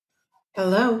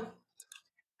Hello,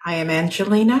 I am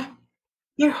Angelina,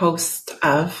 your host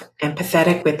of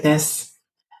Empathetic Witness.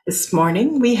 This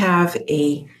morning we have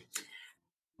a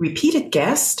repeated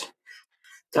guest,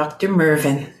 Dr.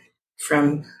 Mervyn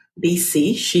from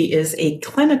BC. She is a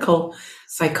clinical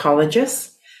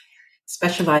psychologist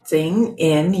specializing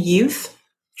in youth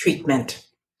treatment.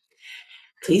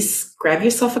 Please grab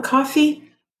yourself a coffee,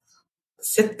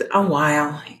 sit a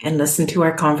while, and listen to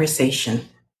our conversation.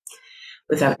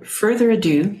 Without further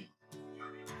ado,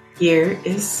 here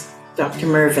is Dr.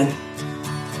 Mervyn.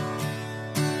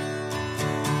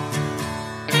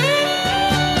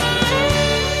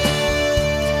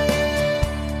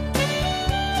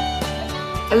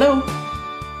 Hello.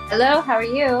 Hello, how are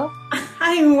you?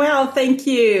 I'm well, thank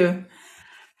you.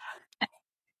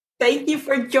 Thank you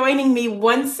for joining me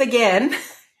once again.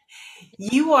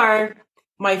 You are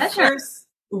my first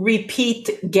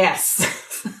repeat guest.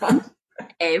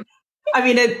 Hey. I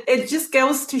mean, it just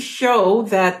goes to show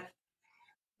that,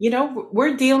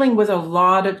 we're dealing with a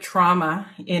lot of trauma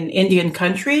in Indian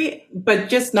country, but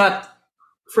just not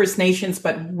First Nations,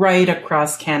 but right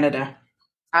across Canada.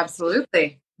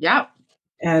 Absolutely. Yeah.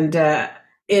 And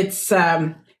it's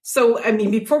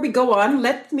before we go on,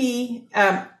 let me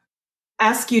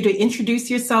ask you to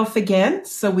introduce yourself again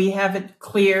so we have it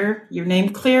clear, your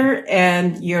name clear,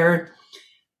 and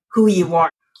who you are.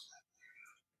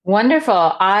 Wonderful.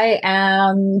 I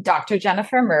am Dr.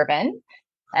 Jennifer Mervyn,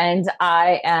 and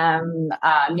I am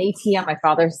Métis on my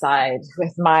father's side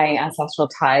with my ancestral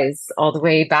ties all the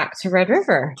way back to Red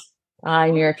River.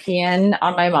 I'm European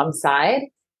on my mom's side,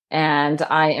 and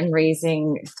I am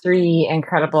raising three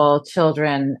incredible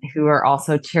children who are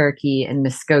also Cherokee and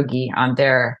Muskogee on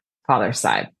their father's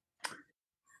side.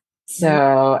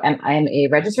 So, and I'm a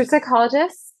registered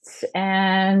psychologist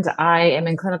and I am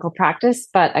in clinical practice,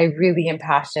 but I really am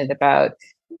passionate about,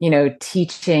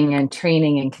 teaching and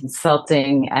training and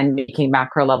consulting and making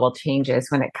macro level changes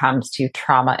when it comes to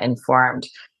trauma informed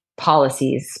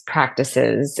policies,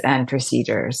 practices, and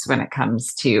procedures when it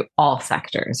comes to all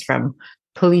sectors from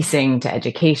policing to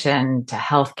education to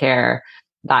healthcare.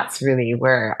 That's really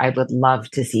where I would love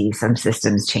to see some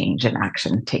systems change and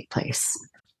action take place.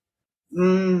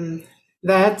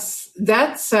 That's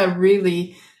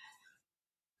really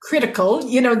critical,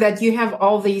 that you have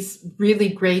all these really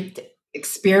great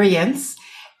experience.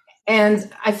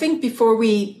 And I think before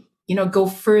we, go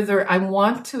further, I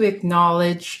want to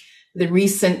acknowledge the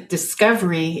recent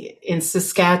discovery in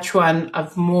Saskatchewan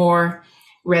of more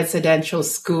residential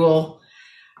school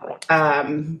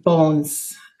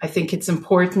bones. I think it's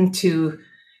important to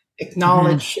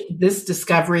acknowledge this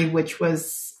discovery, which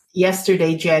was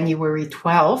yesterday, January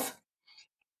 12th.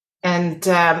 And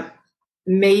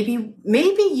maybe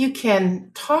you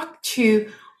can talk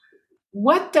to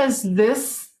what does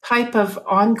this type of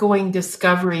ongoing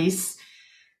discoveries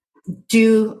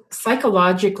do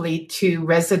psychologically to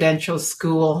residential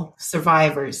school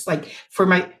survivors? Like for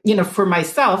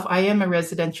myself, I am a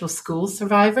residential school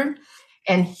survivor,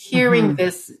 and hearing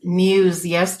this news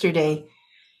yesterday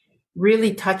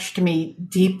really touched me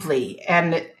deeply.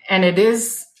 And it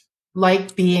is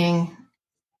like being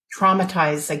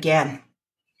traumatized again,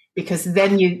 because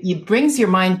then you brings your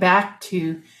mind back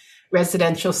to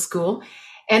residential school.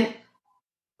 And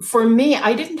for me,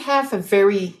 I didn't have a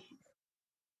very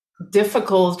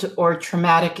difficult or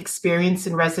traumatic experience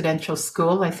in residential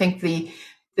school. I think the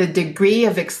degree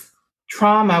of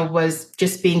trauma was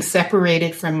just being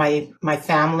separated from my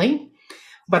family,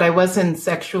 but I wasn't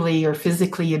sexually or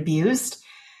physically abused.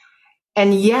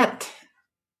 And yet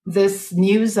this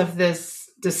news of this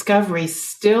discovery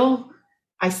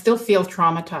I still feel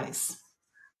traumatized.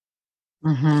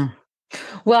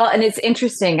 Well, and it's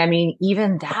interesting. I mean,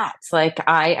 even that, like,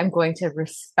 I am going to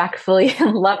respectfully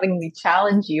and lovingly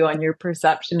challenge you on your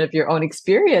perception of your own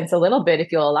experience a little bit,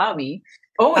 if you'll allow me.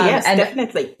 Oh, yes,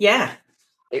 definitely. Yeah.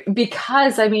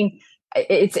 Because, I mean,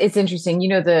 it's interesting,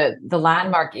 the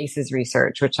landmark ACEs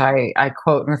research, which I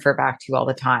quote and refer back to all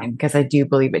the time, because I do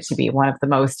believe it to be one of the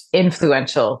most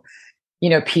influential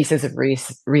pieces of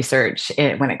research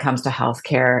when it comes to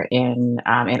healthcare in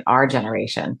our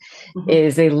generation,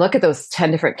 is they look at those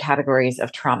 10 different categories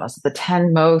of trauma. So the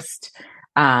 10 most,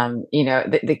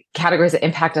 the categories that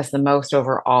impact us the most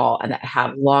overall and that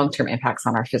have long-term impacts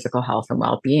on our physical health and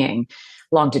well-being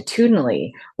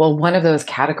longitudinally. Well, one of those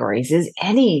categories is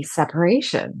any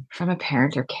separation from a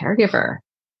parent or caregiver.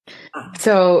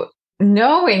 So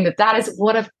knowing that is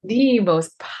one of the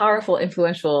most powerful,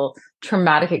 influential,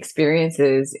 traumatic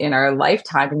experiences in our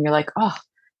lifetime. And you're like, oh,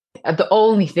 the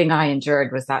only thing I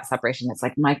endured was that separation. It's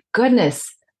like, my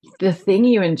goodness, the thing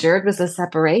you endured was a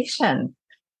separation.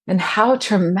 and how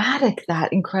traumatic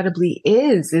that incredibly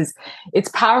is it's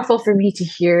powerful for me to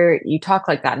hear you talk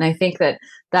like that. And I think that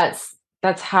that's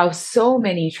how so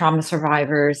many trauma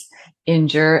survivors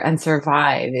endure and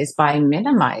survive, is by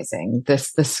minimizing the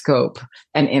scope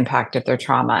and impact of their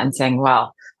trauma and saying,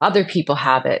 well, other people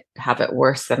have it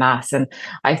worse than us. And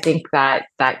I think that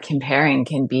that comparing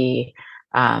can be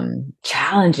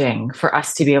challenging for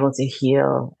us to be able to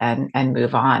heal and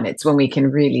move on. It's when we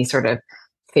can really sort of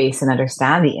face and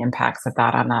understand the impacts of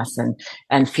that on us,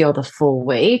 and feel the full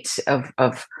weight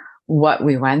of what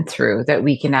we went through, that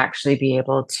we can actually be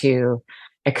able to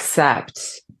accept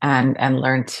and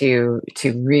learn to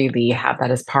really have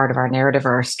that as part of our narrative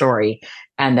or our story,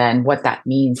 and then what that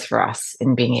means for us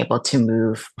in being able to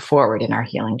move forward in our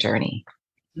healing journey.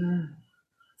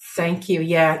 Thank you.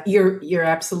 Yeah, you're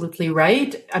absolutely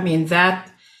right. I mean,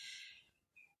 that,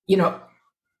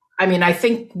 I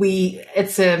think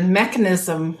it's a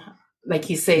mechanism,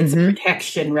 like you say, it's a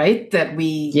protection, right? That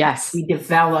we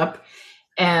develop,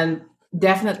 and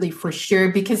definitely for sure,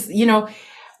 because,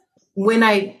 when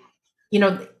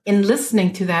in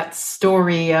listening to that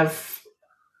story of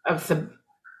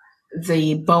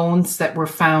the bones that were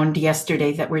found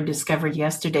yesterday, that were discovered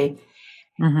yesterday,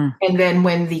 and then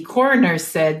when the coroner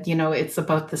said, it's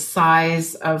about the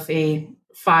size of a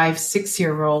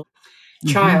 5-6-year-old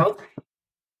child,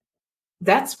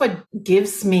 that's what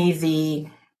gives me the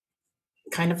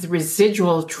kind of the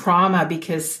residual trauma,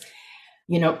 because,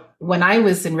 when I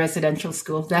was in residential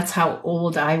school, that's how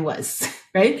old I was,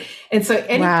 right? And so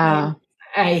anytime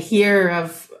I hear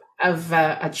of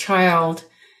a child,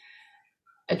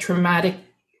 a traumatic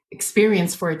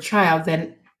experience for a child,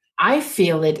 then I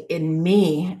feel it in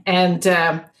me. And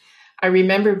I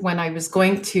remembered when I was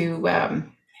going to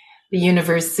the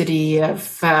University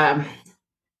of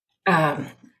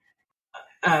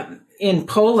in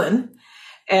Poland,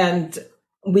 and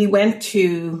we went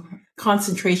to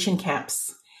concentration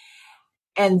camps,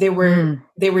 and they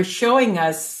were showing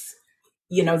us,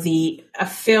 a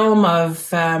film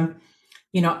of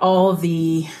all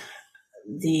the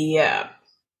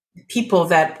people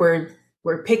that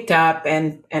were picked up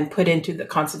and put into the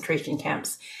concentration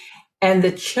camps. And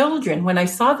the children, when I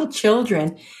saw the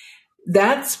children,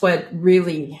 that's what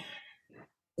really,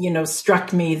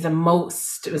 struck me the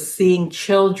most, was seeing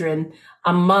children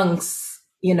amongst,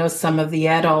 some of the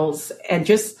adults, and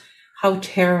just how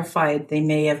terrified they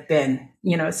may have been,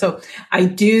 so I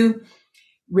do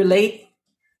relate,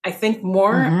 I think,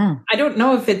 more. I don't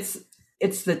know if it's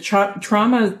the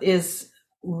trauma is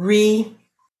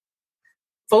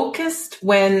focused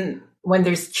when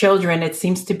there's children. It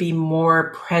seems to be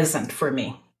more present for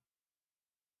me.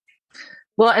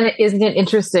 Well, and isn't it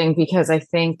interesting, because I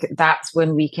think that's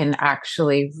when we can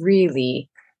actually really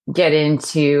get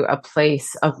into a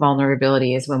place of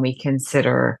vulnerability, is when we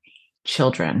consider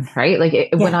children, right? Like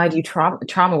when I do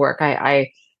trauma work, I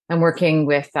am working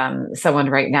with someone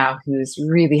right now who's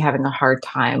really having a hard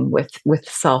time with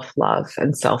self-love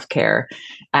and self-care.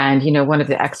 And, one of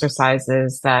the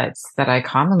exercises that I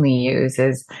commonly use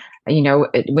is,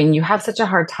 when you have such a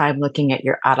hard time looking at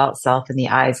your adult self in the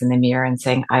eyes in the mirror and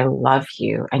saying, I love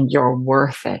you and you're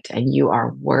worth it and you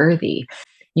are worthy.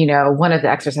 One of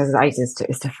the exercises I use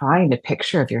is to find a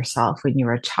picture of yourself when you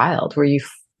were a child, where you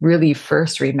really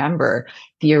first remember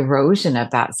the erosion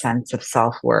of that sense of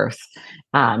self-worth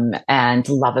and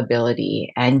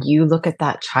lovability. And you look at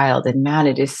that child, and man,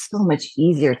 it is so much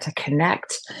easier to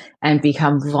connect and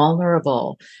become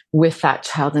vulnerable with that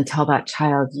child and tell that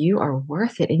child you are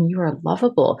worth it and you are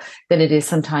lovable, than it is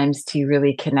sometimes to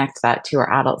really connect that to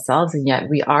our adult selves. And yet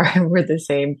we're the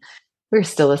same. We're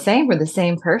still the same. We're the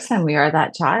same person. We are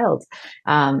that child.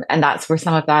 And that's where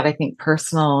some of that, I think,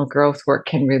 personal growth work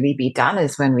can really be done,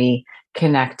 is when we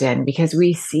connect in, because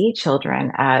we see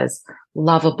children as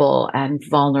lovable and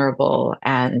vulnerable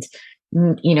and,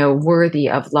 worthy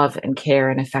of love and care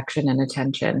and affection and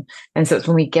attention. And so it's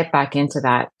when we get back into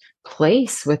that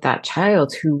place with that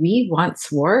child who we once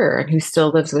were and who still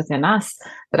lives within us,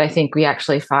 that I think we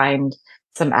actually find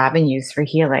some avenues for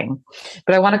healing.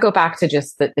 But I want to go back to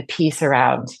just the piece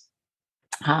around,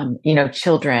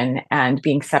 children and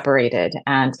being separated,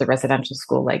 and the residential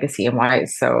school legacy, and why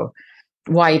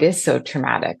it is so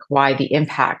traumatic, why the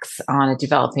impacts on a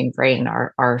developing brain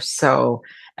are so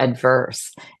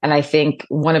adverse. And I think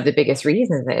one of the biggest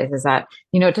reasons is that,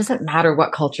 it doesn't matter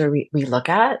what culture we look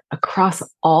at. Across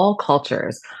all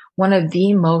cultures, one of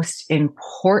the most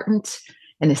important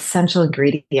and essential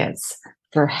ingredients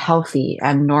for healthy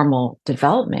and normal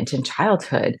development in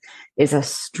childhood is a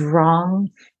strong,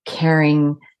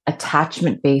 caring,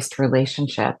 attachment-based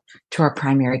relationship to our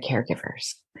primary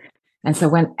caregivers. And so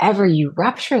whenever you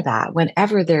rupture that,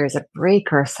 whenever there's a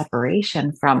break or a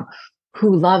separation from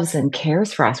who loves and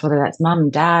cares for us, whether that's mom,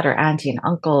 dad, or auntie and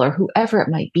uncle, or whoever it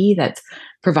might be that's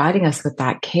providing us with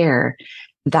that care,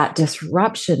 that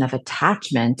disruption of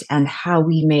attachment and how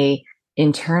we may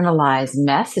internalize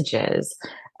messages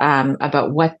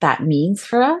about what that means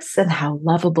for us and how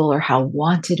lovable or how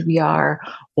wanted we are,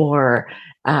 or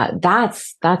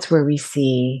that's where we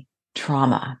see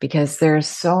trauma, because there's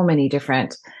so many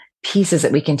different pieces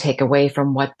that we can take away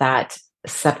from what that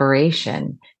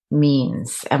separation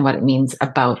means and what it means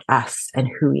about us and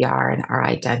who we are and our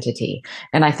identity.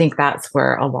 And I think that's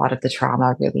where a lot of the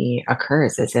trauma really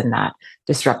occurs, is in that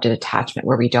disrupted attachment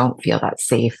where we don't feel that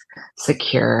safe,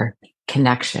 secure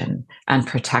connection and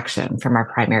protection from our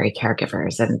primary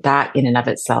caregivers. And that in and of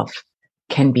itself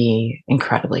can be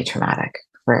incredibly traumatic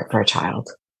for a child.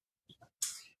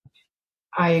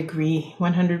 I agree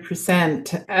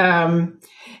 100%.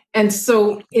 And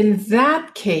so in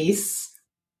that case,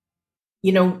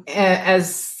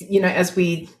 as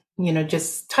we,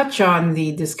 just touch on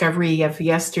the discovery of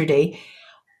yesterday,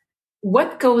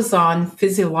 what goes on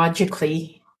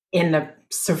physiologically in a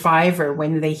survivor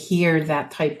when they hear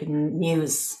that type of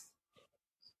news?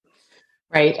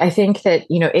 Right. I think that,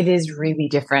 it is really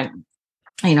different.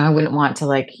 I wouldn't want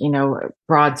to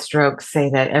broad strokes say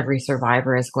that every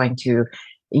survivor is going to,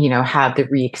 have the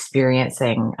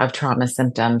re-experiencing of trauma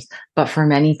symptoms, but for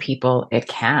many people it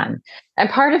can. And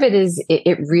part of it is,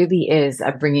 it really is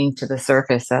a bringing to the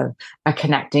surface of a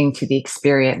connecting to the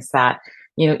experience that,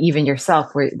 even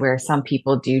yourself, where some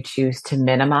people do choose to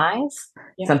minimize,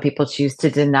 some people choose to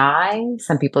deny,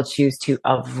 some people choose to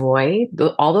avoid.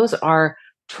 All those are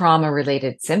trauma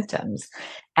related symptoms.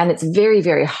 And it's very,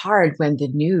 very hard when the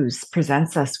news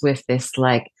presents us with this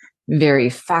very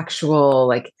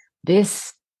factual,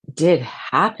 this did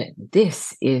happen.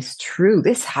 This is true.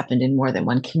 This happened in more than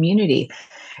one community.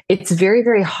 It's very,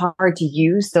 very hard to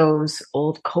use those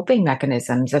old coping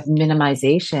mechanisms of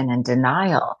minimization and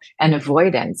denial and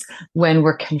avoidance when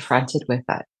we're confronted with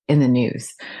it in the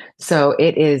news. So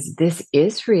this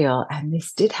is real, and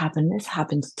this did happen. This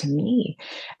happened to me.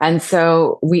 And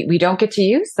so we don't get to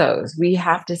use those. We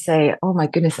have to say, oh my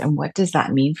goodness, and what does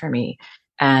that mean for me?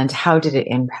 And how did it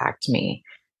impact me?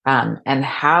 And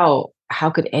how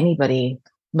could anybody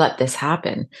let this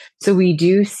happen? So we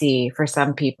do see, for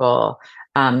some people,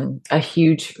 a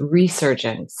huge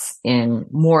resurgence in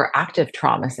more active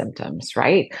trauma symptoms,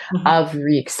 right? Mm-hmm. Of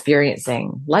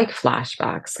re-experiencing, like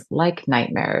flashbacks, like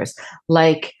nightmares,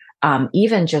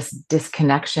 even just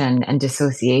disconnection and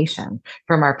dissociation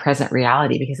from our present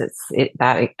reality, because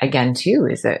that again too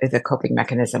is a coping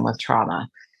mechanism with trauma.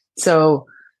 So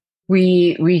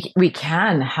we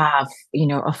can have,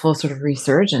 a full sort of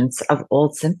resurgence of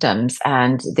old symptoms,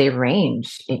 and they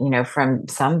range, from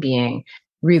some being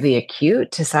really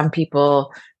acute to some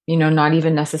people, not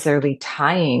even necessarily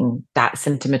tying that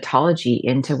symptomatology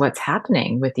into what's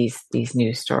happening with these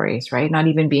news stories, right? Not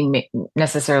even being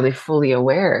necessarily fully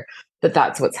aware that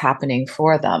that's what's happening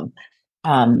for them.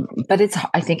 But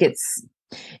I think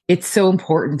it's so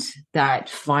important that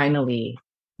finally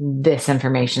this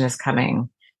information is coming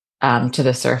to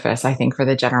the surface, I think, for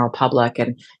the general public.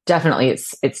 And definitely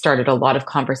it started a lot of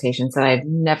conversations that I've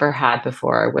never had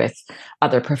before with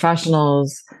other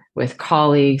professionals, with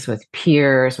colleagues, with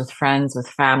peers, with friends, with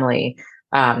family,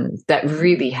 that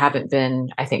really haven't been,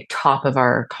 I think, top of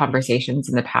our conversations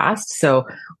in the past. So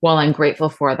while I'm grateful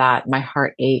for that, my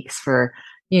heart aches for,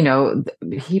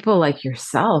 people like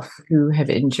yourself who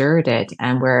have endured it,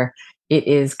 and where it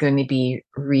is going to be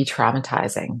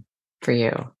re-traumatizing for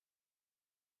you.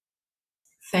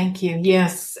 Thank you.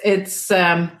 Yes, it's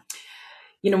when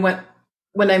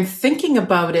I'm thinking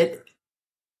about it,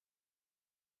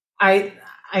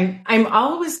 I'm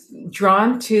always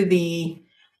drawn to the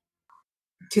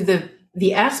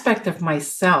aspect of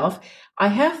myself. I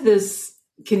have this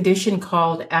condition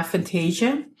called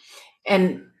aphantasia,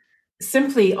 and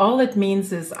simply all it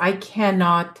means is I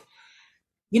cannot.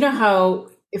 You know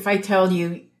how if I tell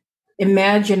you,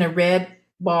 imagine a red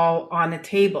ball on a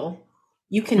table,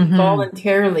 you can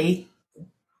voluntarily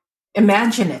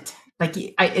imagine it.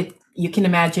 You can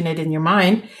imagine it in your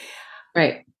mind.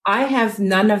 Right. I have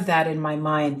none of that in my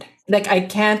mind. I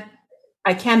can't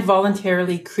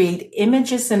voluntarily create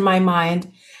images in my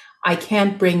mind. I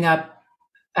can't bring up,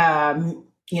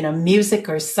 music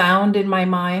or sound in my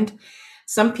mind.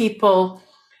 Some people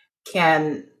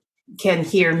can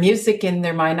hear music in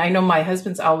their mind. I know my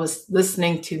husband's always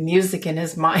listening to music in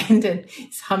his mind and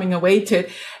he's humming away to it.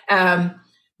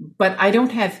 But I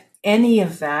don't have any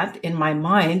of that in my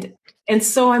mind. And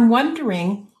so I'm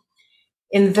wondering,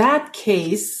 in that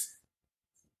case,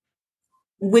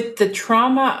 with the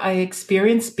trauma I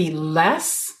experienced be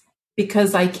less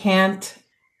because I can't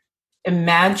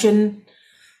imagine,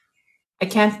 I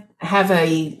can't have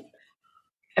a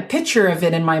picture of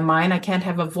it in my mind. I can't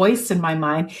have a voice in my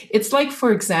mind. It's like,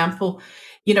 for example,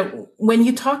 when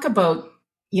you talk about,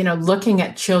 looking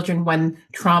at children when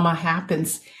trauma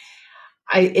happens,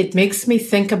 it makes me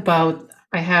think about,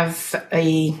 I have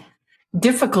a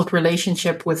difficult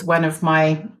relationship with one of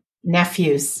my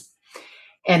nephews.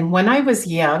 And when I was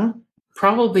young,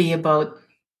 probably about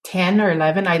 10 or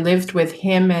 11, I lived with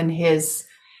him and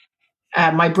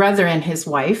my brother and his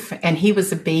wife, and he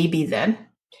was a baby then.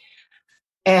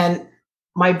 And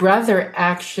my brother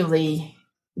actually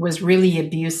was really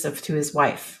abusive to his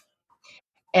wife.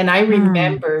 And I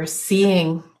remember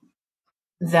seeing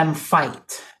them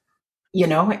fight,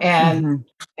 and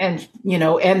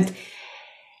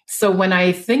so when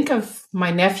I think of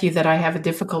my nephew that I have a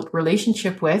difficult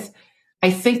relationship with, I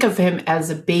think of him as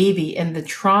a baby and the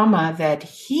trauma that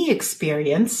he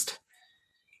experienced.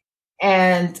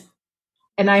 And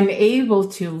I'm able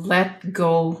to let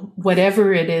go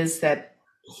whatever it is that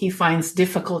he finds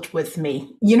difficult with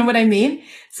me. You know what I mean?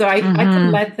 So I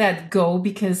can let that go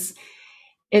because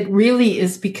it really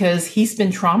is because he's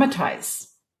been traumatized.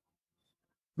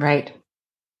 Right.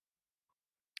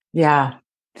 Yeah.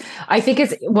 I think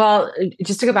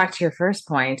just to go back to your first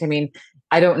point, I mean,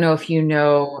 I don't know if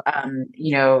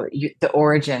the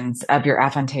origins of your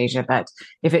aphantasia, but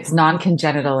if it's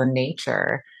non-congenital in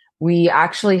nature, we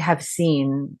actually have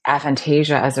seen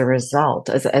aphantasia as a result,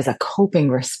 as a coping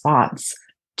response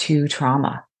to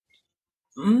trauma.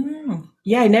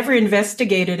 Yeah, I never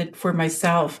investigated it for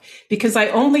myself because I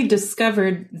only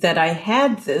discovered that I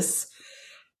had this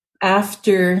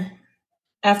after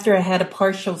I had a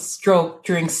partial stroke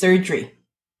during surgery.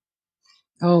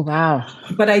 Oh, wow.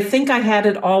 But I think I had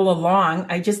it all along.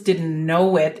 I just didn't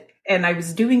know it. And I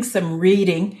was doing some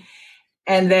reading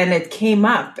and then it came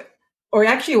up. Or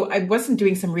actually, I wasn't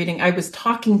doing some reading. I was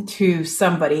talking to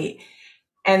somebody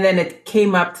and then it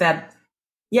came up that,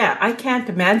 yeah, I can't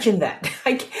imagine that.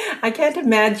 I can't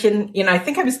imagine, I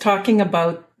think I was talking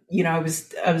about, I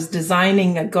was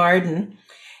designing a garden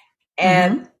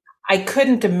and I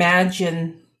couldn't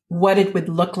imagine what it would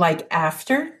look like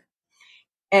after.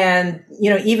 And,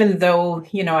 even though,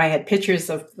 I had pictures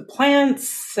of the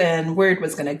plants and where it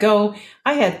was going to go,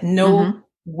 I had no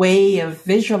way of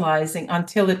visualizing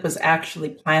until it was actually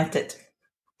planted.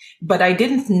 But I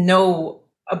didn't know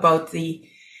about the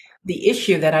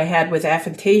issue that I had with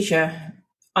aphantasia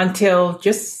until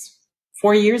just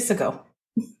 4 years ago.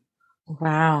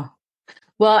 Wow.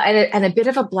 Well, and a bit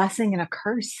of a blessing and a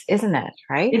curse, isn't it?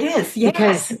 Right? It is, yeah.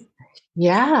 Because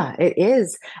yeah, it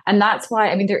is. And that's why,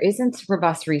 I mean, there isn't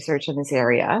robust research in this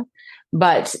area,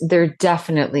 but there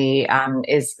definitely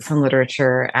is some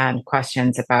literature and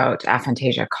questions about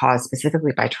aphantasia caused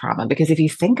specifically by trauma. Because if you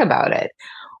think about it,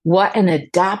 what an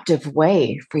adaptive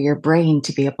way for your brain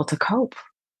to be able to cope.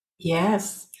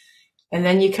 Yes. And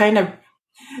then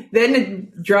then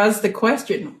it draws the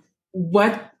question,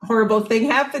 what horrible thing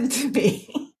happened to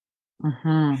me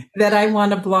that I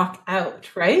want to block out,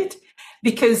 right?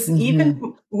 Because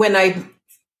even when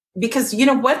because you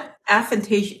know what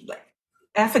aphantasia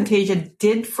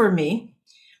did for me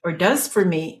or does for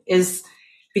me is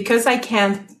because I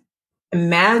can't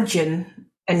imagine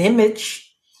an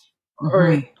image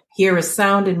or hear a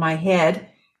sound in my head,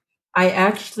 I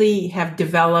actually have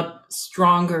developed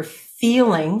stronger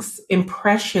feelings,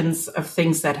 impressions of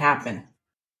things that happen.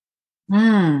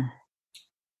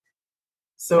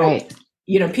 So, right.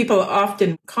 People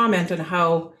often comment on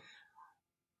how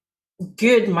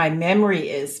good my memory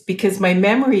is because my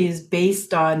memory is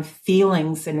based on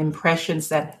feelings and impressions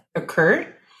that occur.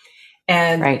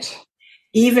 And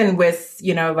even with,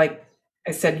 like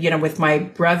I said, with my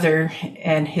brother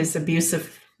and his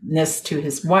abusiveness to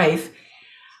his wife,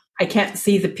 I can't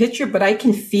see the picture, but I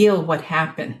can feel what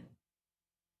happened.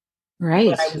 Right.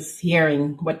 When I was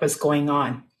hearing what was going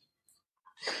on.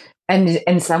 And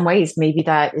in some ways, maybe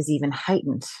that is even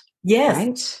heightened. Yes.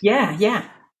 Right? Yeah.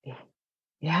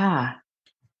 Yeah.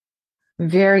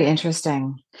 Very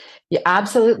interesting. Yeah,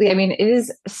 absolutely. I mean,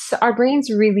 our brains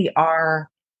really are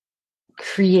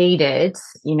created,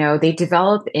 they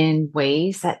develop in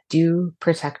ways that do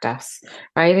protect us,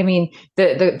 right? I mean,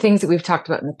 the things that we've talked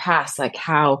about in the past, like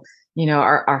how,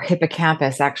 our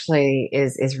hippocampus actually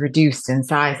is reduced in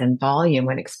size and volume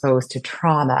when exposed to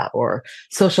trauma or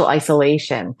social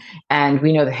isolation. And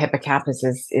we know the hippocampus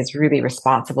is really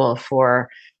responsible for,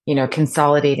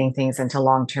 consolidating things into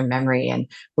long-term memory. And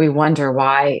we wonder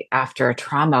why after a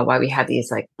trauma, why we have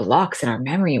these like blocks in our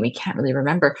memory and we can't really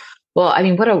remember. Well, I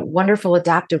mean, what a wonderful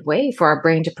adaptive way for our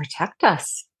brain to protect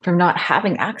us from not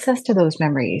having access to those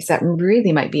memories that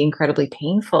really might be incredibly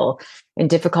painful and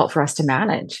difficult for us to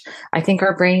manage. I think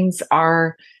our brains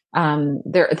are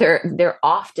they're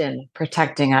often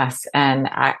protecting us and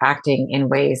acting in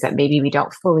ways that maybe we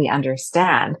don't fully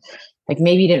understand. Like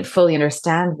maybe you didn't fully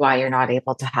understand why you're not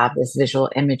able to have this visual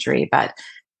imagery, but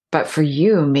for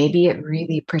you, maybe it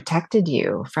really protected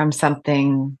you from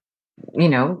something,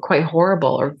 quite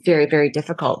horrible or very, very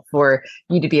difficult for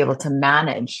you to be able to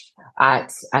manage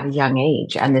at a young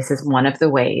age. And this is one of the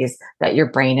ways that your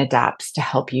brain adapts to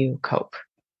help you cope.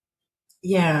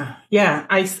 Yeah, yeah,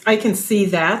 I can see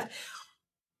that.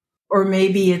 Or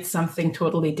maybe it's something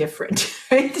totally different,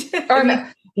 right? I Or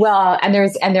mean, well, and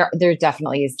there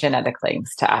definitely is genetic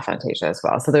links to aphantasia as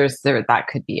well. So there that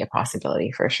could be a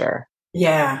possibility for sure.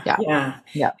 yeah, Yeah. yeah.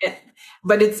 Yeah. Eh,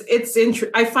 But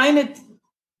I find it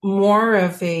more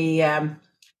of a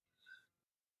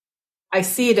I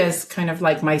see it as kind of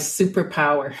like my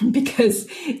superpower because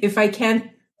if I can't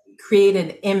create an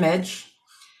image,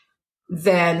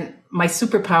 then my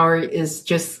superpower is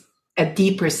just a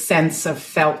deeper sense of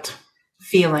felt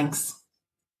feelings,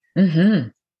 Mm-hmm.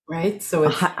 right? So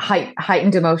it's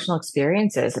Heightened emotional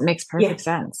experiences. It makes yeah, perfect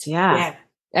sense. Yeah.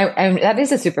 yeah, And that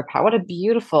is a superpower. What a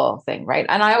beautiful thing, right?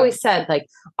 And I always said, like,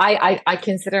 I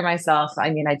consider myself. I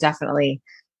mean, I definitely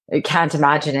can't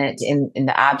imagine it in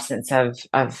the absence of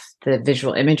the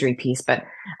visual imagery piece. But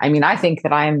I mean, I think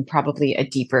that I'm probably a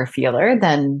deeper feeler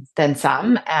than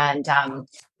some, and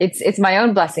it's my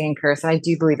own blessing and curse. And I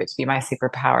do believe it to be my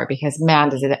superpower because man,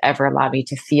 does it ever allow me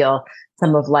to feel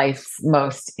some of life's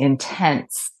most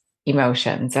intense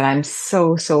emotions, and I'm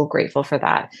so so grateful for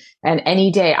that. And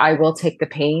any day I will take the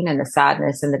pain and the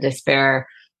sadness and the despair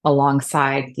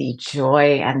alongside the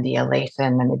joy and the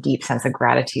elation and the deep sense of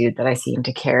gratitude that I seem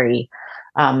to carry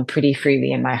pretty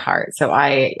freely in my heart. So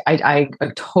I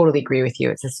totally agree with you.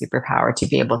 It's a superpower to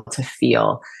be able to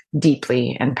feel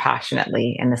deeply and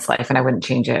passionately in this life, and I wouldn't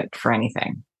change it for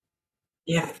anything.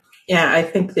 yeah, yeah. I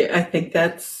think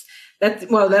that's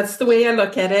well, that's the way I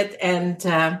look at it. And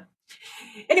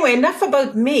anyway, enough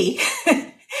about me.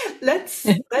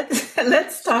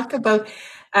 Let's talk about.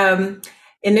 Um,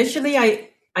 Initially,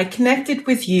 I connected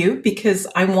with you because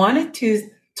I wanted to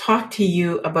talk to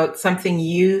you about something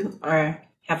you are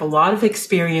have a lot of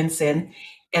experience in,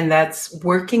 and that's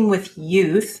working with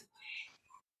youth.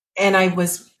 And I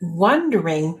was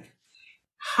wondering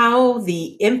how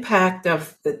the impact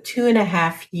of the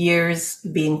 2.5 years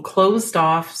being closed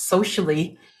off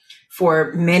socially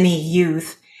for many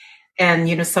youth,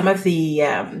 and some of the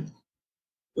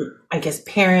I guess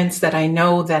parents that I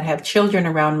know that have children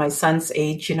around my son's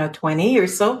age, 20 or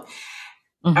so,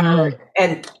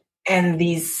 Mm-hmm. and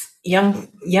these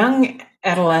young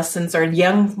adolescents or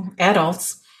young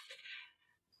adults,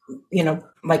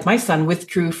 like my son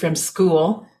withdrew from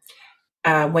school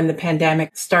when the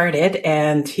pandemic started,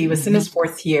 and he was in his Mm-hmm.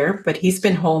 fourth year, but he's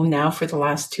been home now for the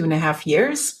last 2.5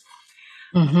 years.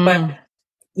 But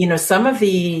Mm-hmm. some of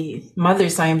the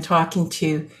mothers I am talking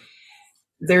to,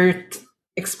 they're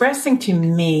expressing to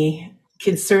me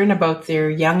concern about their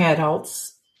young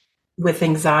adults with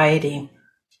anxiety,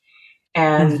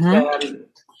 and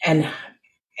Mm-hmm.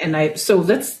 and I so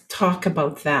let's talk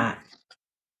about that.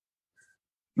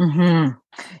 Mm-hmm.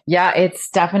 Yeah, it's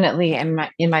definitely in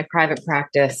my private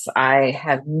practice. I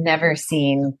have never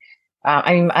seen.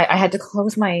 I mean, I had to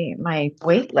close my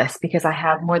wait list because I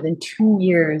have more than 2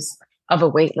 years of a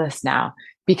wait list now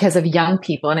because of young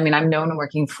people. And I mean, I'm known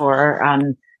working for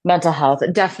mental health,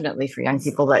 definitely for young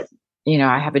people, but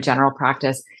I have a general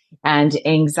practice, and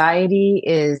anxiety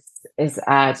is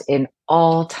at an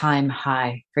all-time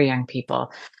high for young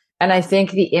people. And I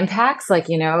think the impacts, like,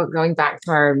 going back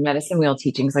to our medicine wheel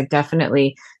teachings, like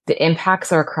definitely the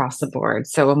impacts are across the board.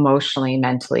 So emotionally,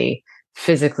 mentally,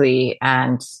 physically,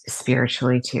 and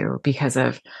spiritually too, because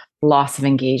of loss of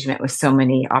engagement with so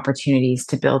many opportunities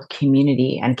to build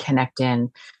community and connect in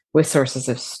with sources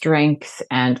of strength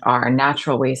and our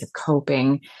natural ways of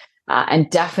coping. And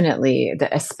definitely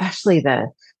especially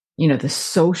the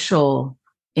social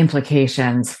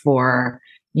implications for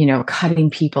cutting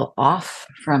people off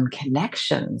from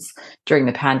connections during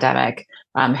the pandemic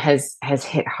has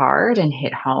hit hard and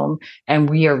hit home, and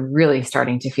we are really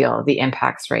starting to feel the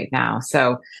impacts right now.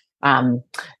 So um,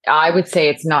 I would say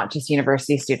it's not just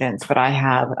university students, but I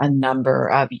have a number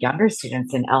of younger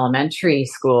students in elementary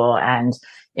school and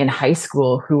in high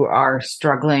school who are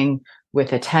struggling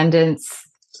with attendance,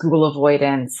 school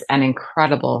avoidance, and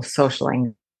incredible social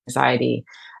anxiety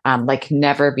like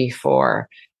never before.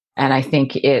 And I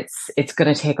think it's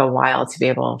going to take a while to be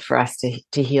able for us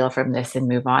to heal from this and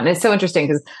move on. And it's so interesting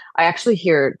because I actually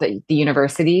hear that the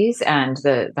universities and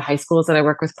the high schools that I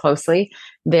work with closely,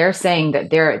 they're saying that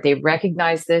they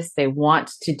recognize this, they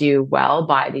want to do well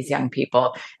by these young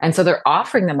people, and so they're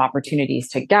offering them opportunities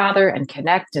to gather and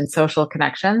connect and social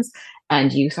connections,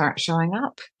 and youth aren't showing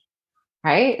up.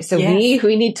 Right. So Yes.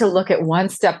 we need to look at one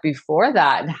step before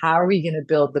that. And how are we going to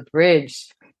build the bridge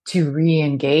to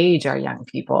re-engage our young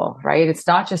people? Right. It's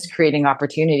not just creating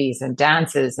opportunities and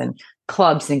dances and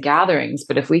clubs and gatherings,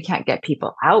 but if we can't get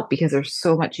people out because there's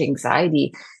so much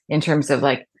anxiety in terms of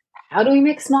like, how do we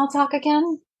make small talk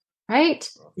again? Right.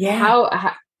 Yeah.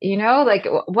 How like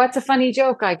what's a funny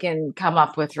joke I can come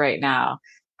up with right now?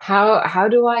 How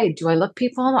do I look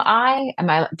people in the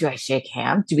eye? Do I shake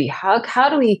hands? Do we hug? How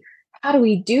do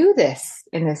we do this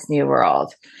in this new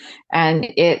world? And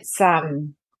it's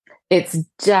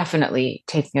definitely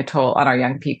taking a toll on our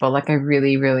young people. Like I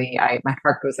really, really, my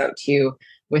heart goes out to you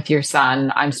with your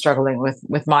son. I'm struggling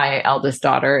with my eldest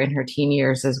daughter in her teen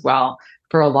years as well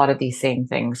for a lot of these same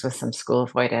things with some school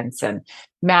avoidance. And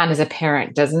man, as a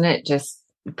parent, doesn't it just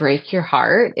break your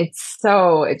heart? It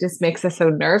just makes us so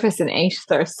nervous and anxious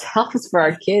ourselves for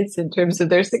our kids in terms of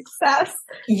their success.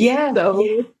 Yeah.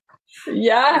 So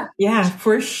yeah. Yeah,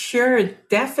 for sure.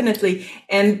 Definitely.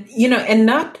 And,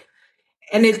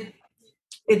 and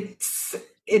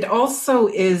it also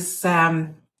is,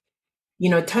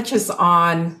 it touches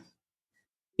on,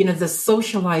 the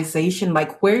socialization,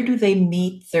 like where do they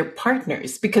meet their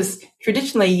partners? Because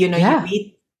traditionally, you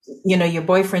meet, your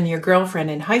boyfriend, your girlfriend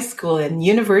in high school and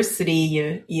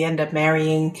university, you end up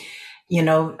marrying,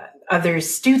 other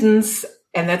students,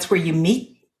 and that's where you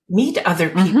meet other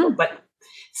people. Mm-hmm. But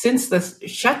since the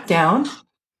shutdown,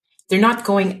 they're not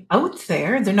going out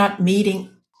there. They're not meeting.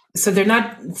 So they're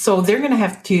going to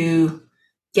have to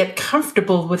get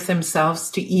comfortable with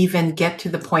themselves to even get to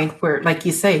the point where, like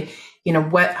you say,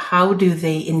 how do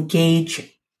they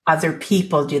engage other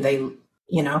people? Do they,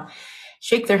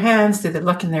 shake their hands? Do they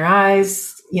look in their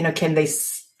eyes?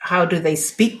 How do they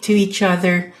speak to each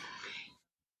other?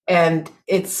 And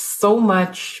it's so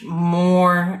much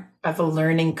more of a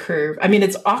learning curve. I mean,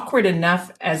 it's awkward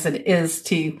enough as it is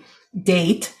to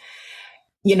date,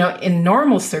 in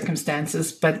normal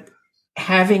circumstances, but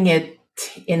having it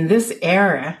in this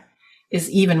era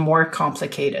is even more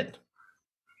complicated.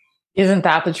 Isn't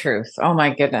that the truth? Oh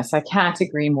my goodness, I can't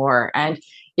agree more. And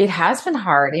it has been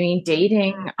hard. I mean,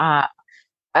 dating,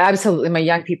 absolutely. My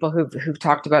young people who've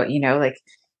talked about, like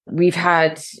we've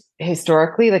had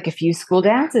historically like a few school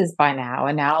dances by now,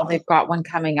 and now they've got one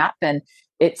coming up, and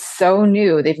it's so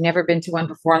new. They've never been to one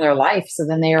before in their life, so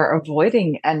then they are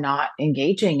avoiding and not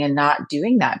engaging and not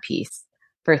doing that piece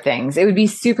for things. It would be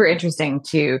super interesting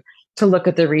to look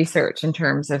at the research in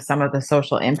terms of some of the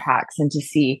social impacts and to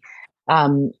see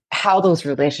how those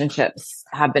relationships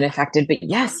have been affected. But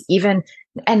yes, even,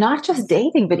 and not just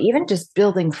dating, but even just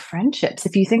building friendships.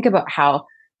 If you think about how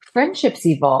friendships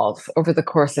evolve over the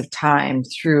course of time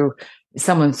through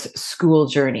someone's school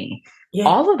journey,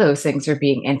 all of those things are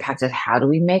being impacted. How do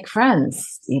we make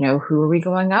friends? Who are we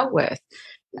going out with?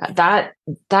 That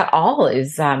all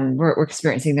is we're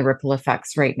experiencing the ripple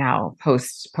effects right now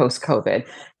post COVID.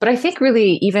 But I think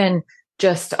really even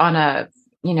just on a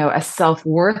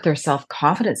self-worth or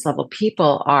self-confidence level,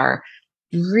 people are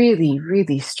really,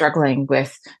 really struggling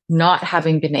with not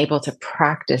having been able to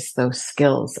practice those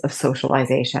skills of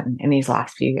socialization in these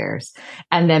last few years,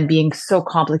 and then being so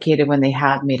complicated when they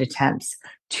have made attempts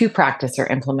to practice or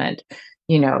implement,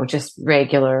 just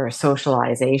regular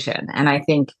socialization. And I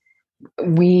think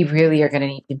we really are going to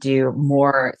need to do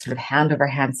more sort of hand over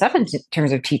hand stuff in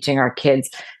terms of teaching our kids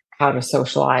how to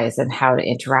socialize and how to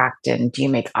interact, and do you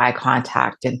make eye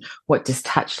contact, and what does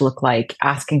touch look like,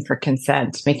 asking for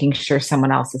consent, making sure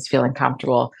someone else is feeling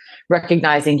comfortable,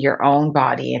 recognizing your own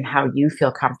body and how you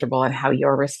feel comfortable and how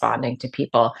you're responding to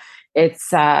people. It's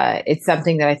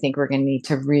something that I think we're going to need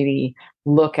to really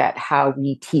look at how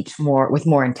we teach more with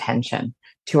more intention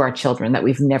to our children that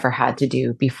we've never had to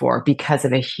do before because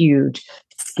of a huge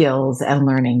skills and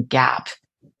learning gap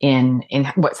in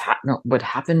what would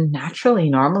happen naturally,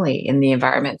 normally in the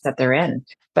environments that they're in,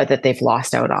 but that they've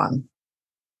lost out on.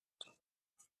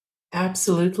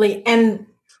 Absolutely. And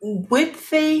would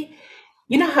they,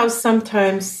 how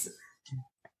sometimes,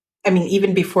 I mean,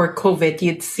 even before COVID,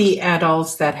 you'd see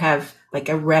adults that have like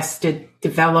arrested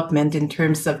development in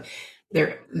terms of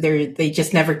they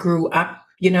just never grew up,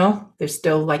 they're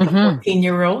still like a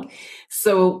 14-year-old.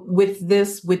 So with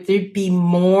this, would there be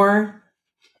more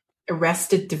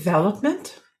arrested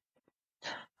development?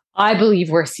 I believe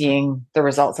we're seeing the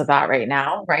results of that right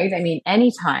now, right? I mean,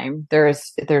 anytime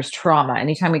there's trauma,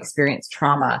 anytime we experience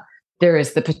trauma, there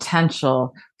is the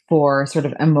potential for sort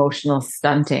of emotional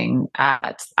stunting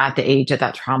at the age that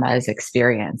that trauma is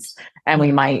experienced. And we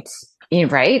Yeah. might,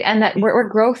 right? And that where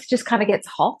growth just kind of gets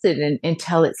halted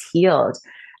until it's healed.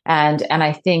 And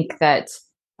I think that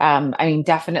I mean,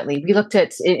 definitely. We looked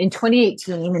at in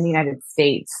 2018 in the United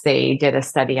States, they did a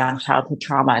study on childhood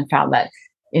trauma and found that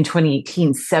in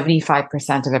 2018,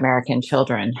 75% of American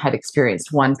children had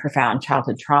experienced one profound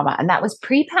childhood trauma, and that was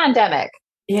pre pandemic.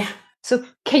 Yeah. So,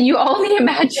 can you only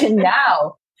imagine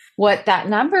now what that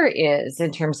number is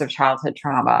in terms of childhood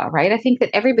trauma, right? I think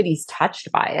that everybody's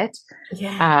touched by it.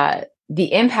 Yeah. Uh,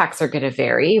 the impacts are going to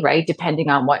vary, right, depending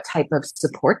on what type of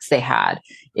supports they had.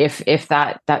 If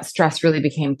that stress really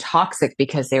became toxic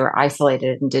because they were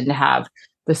isolated and didn't have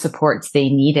the supports they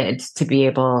needed to be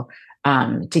able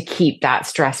to keep that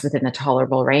stress within the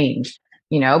tolerable range,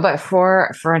 but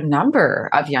for a number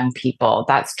of young people,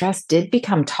 that stress did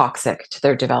become toxic to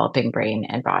their developing brain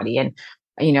and body. And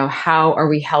how are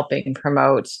we helping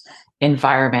promote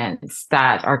environments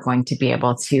that are going to be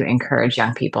able to encourage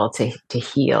young people to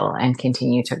heal and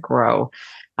continue to grow,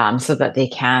 so that they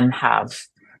can have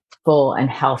full and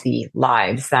healthy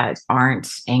lives that aren't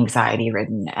anxiety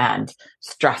ridden and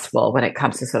stressful when it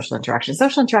comes to social interactions.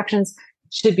 Social interactions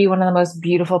should be one of the most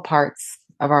beautiful parts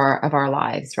of our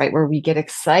lives, right? Where we get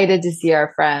excited to see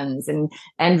our friends and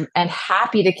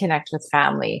happy to connect with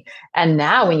family. And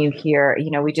now when you hear,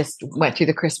 we just went through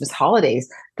the Christmas holidays,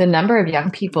 the number of young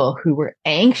people who were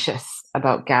anxious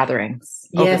about gatherings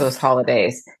over those Yes.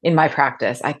 holidays in my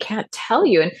practice, I can't tell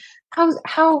you. And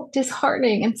how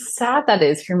disheartening and sad that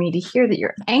is for me to hear that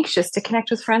you're anxious to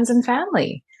connect with friends and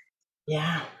family.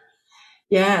 Yeah.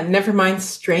 Yeah. Never mind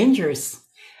strangers.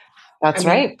 I That's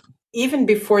mean, right. even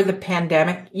before the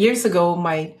pandemic, years ago,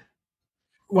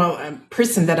 a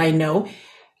person that I know,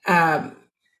 um,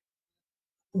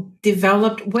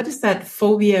 developed, what is that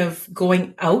phobia of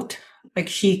going out? Like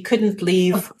she couldn't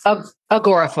leave.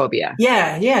 Agoraphobia.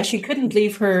 Yeah. She couldn't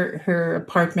leave her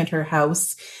apartment, her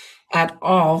house at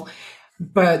all.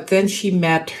 But then she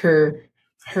met her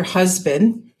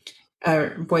husband,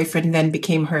 boyfriend, then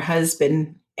became her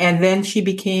husband. And then she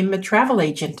became a travel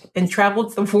agent and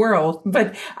traveled the world.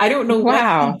 But I don't know what he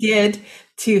Wow. did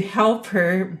to help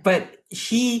her, but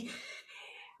she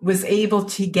was able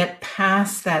to get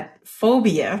past that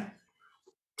phobia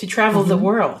to travel the Mm-hmm.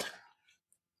 world.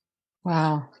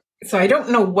 Wow. So I don't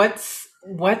know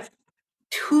what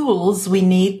tools we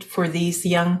need for these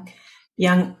young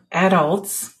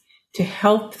adults to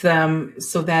help them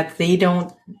so that they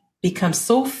don't become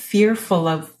so fearful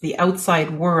of the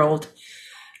outside world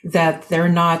that they're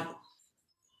not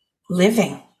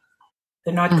living.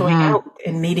 They're not going Mm-hmm. out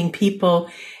and meeting people.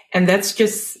 And that's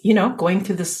just, going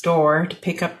to the store to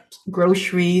pick up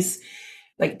groceries.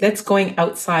 Like that's going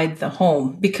outside the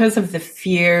home because of the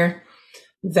fear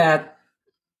that,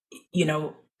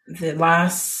 the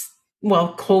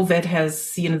COVID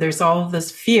has, there's all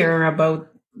this fear about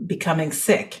becoming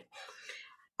sick.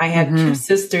 I had two Mm-hmm.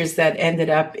 sisters that ended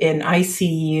up in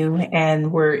ICU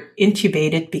and were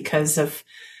intubated because of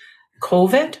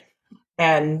COVID.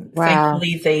 And Wow.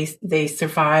 thankfully they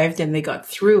survived and they got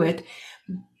through it.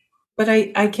 But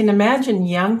I can imagine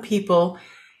young people,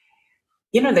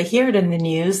 they hear it in the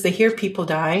news, they hear people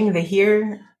dying, they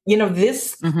hear,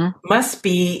 this Mm-hmm. must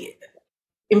be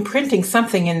imprinting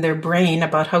something in their brain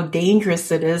about how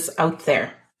dangerous it is out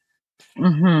there.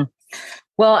 Mm-hmm.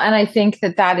 Well, and I think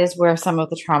that is where some of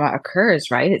the trauma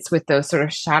occurs, right? It's with those sort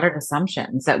of shattered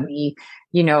assumptions that we,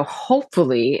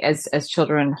 hopefully as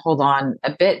children hold on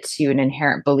a bit to an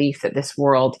inherent belief that this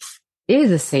world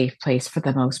is a safe place for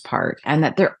the most part and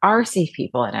that there are safe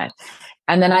people in it.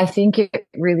 And then I think it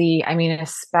really, I mean,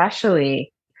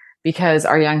 especially because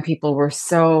our young people were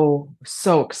so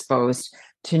exposed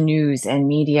to news and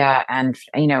media, and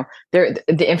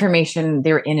the information,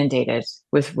 they were inundated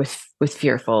with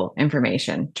fearful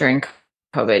information during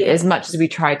COVID. Yeah. As much as we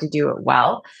tried to do it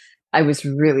well, I was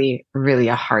really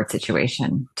a hard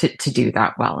situation to do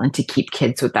that well and to keep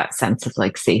kids with that sense of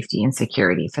like safety and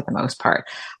security for the most part.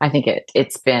 I think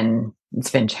it's been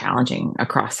challenging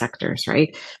across sectors,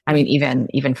 right? I mean,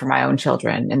 even for my own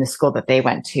children in the school that they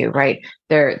went to, right?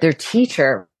 Their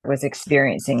teacher was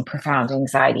experiencing profound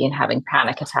anxiety and having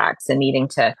panic attacks and needing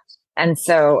to, and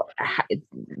so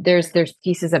there's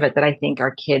pieces of it that I think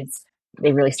our kids,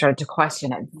 they really started to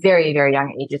question at very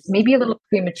young ages, maybe a little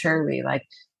prematurely, like,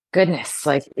 goodness,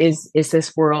 like is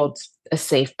this world a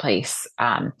safe place?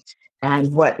 And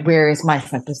where is my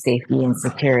sense of safety and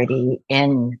security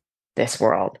in this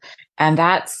world. And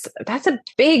that's a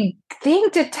big thing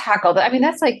to tackle. I mean,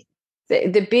 that's like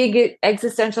the big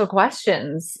existential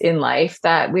questions in life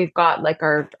that we've got like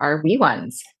our wee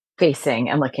ones facing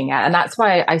and looking at. And that's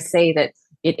why I say that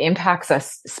it impacts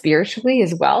us spiritually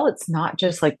as well. It's not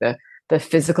just like the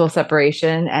physical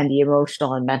separation and the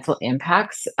emotional and mental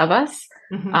impacts of us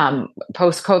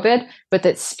post COVID, but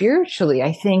that spiritually,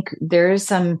 I think there's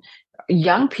some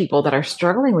young people that are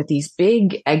struggling with these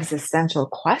big existential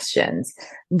questions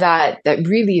that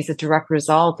really is a direct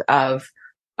result of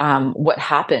what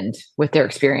happened with their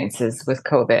experiences with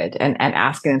COVID, and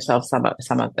asking themselves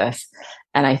some of this.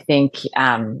 And I think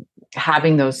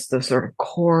having those sort of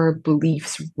core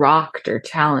beliefs rocked or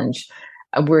challenged,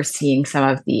 we're seeing some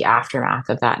of the aftermath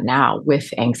of that now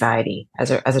with anxiety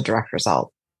as a direct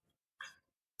result.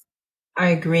 I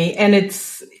agree. And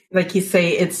it's like you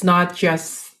say, it's not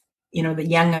just, the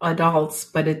young adults,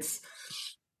 but it's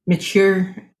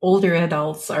mature, older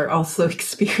adults are also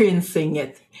experiencing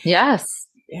it. Yes.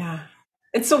 Yeah.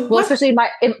 And so, well, especially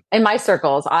in my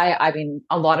circles, I mean,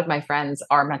 a lot of my friends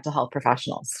are mental health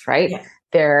professionals, right? Yeah.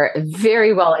 They're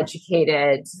very well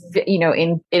educated,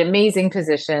 in amazing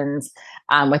positions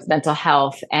with mental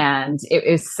health. And it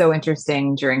is so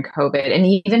interesting during COVID. And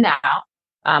even now,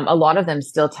 a lot of them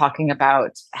still talking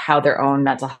about how their own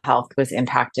mental health was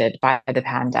impacted by the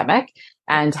pandemic,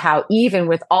 and how even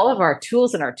with all of our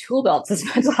tools in our tool belts as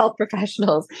mental health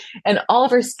professionals and all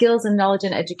of our skills and knowledge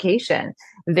and education,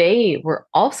 they were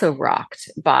also rocked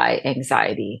by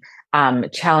anxiety,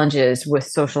 challenges with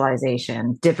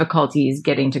socialization, difficulties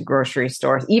getting to grocery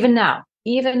stores. Even now,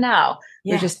 yeah.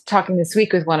 We're just talking this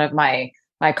week with one of my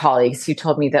colleagues who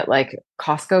told me that like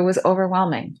Costco was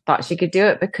overwhelming, thought she could do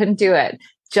it, but couldn't do it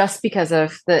just because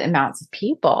of the amounts of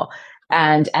people.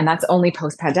 And that's only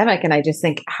post-pandemic. And I just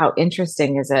think, how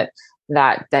interesting is it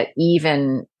that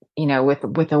even,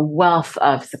 with a wealth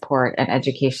of support and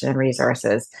education and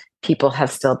resources, people have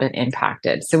still been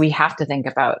impacted. So we have to think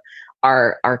about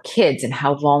our kids and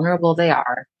how vulnerable they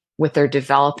are with their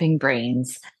developing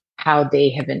brains, how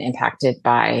they have been impacted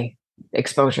by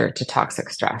exposure to toxic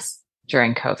stress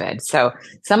during COVID. So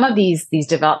some of these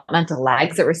developmental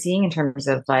lags that we're seeing in terms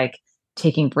of like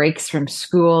taking breaks from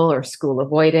school or school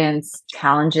avoidance,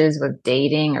 challenges with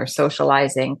dating or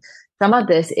socializing, some of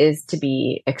this is to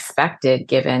be expected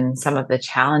given some of the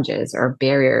challenges or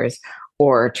barriers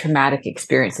or traumatic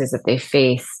experiences that they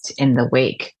faced in the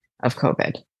wake of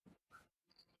COVID.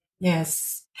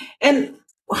 Yes. And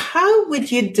how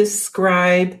would you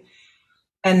describe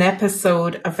an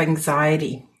episode of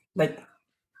anxiety? Like,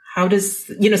 how does,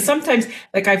 sometimes,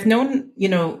 like I've known,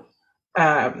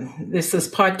 this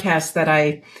podcast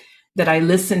that I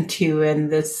listened to,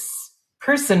 and this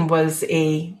person was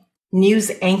a news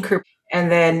anchor,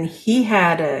 and then he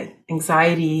had an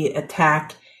anxiety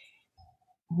attack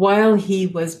while he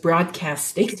was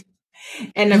broadcasting.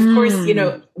 And of course,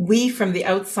 we from the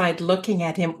outside looking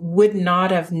at him would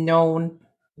not have known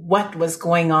what was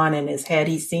going on in his head.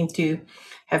 He seemed to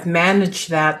have managed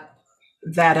that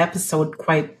episode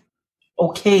quite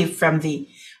okay from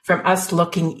us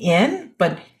looking in,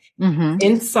 but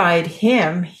inside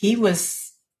him, he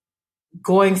was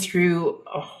going through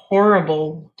a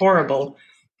horrible, horrible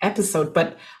episode.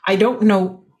 But I don't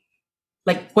know,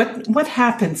 like what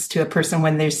happens to a person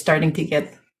when they're starting to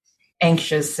get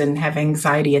anxious and have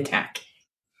anxiety attack?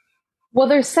 Well,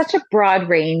 there's such a broad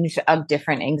range of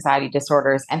different anxiety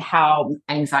disorders and how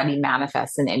anxiety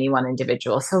manifests in any one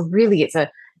individual. So really, it's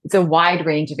a wide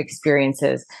range of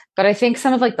experiences. But I think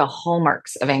some of like the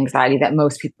hallmarks of anxiety that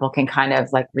most people can kind of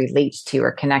like relate to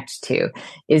or connect to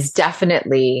is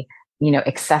definitely,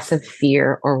 excessive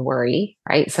fear or worry,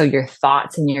 right? So your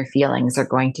thoughts and your feelings are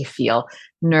going to feel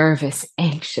nervous,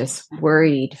 anxious,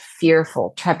 worried,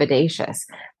 fearful, trepidatious.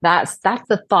 That's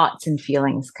the thoughts and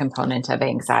feelings component of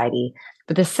anxiety.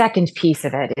 But the second piece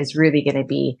of it is really going to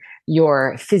be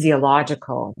your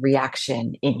physiological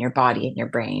reaction in your body and your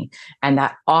brain. And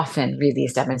that often really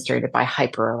is demonstrated by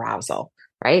hyperarousal,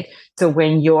 right? So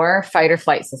when your fight or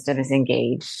flight system is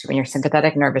engaged, when your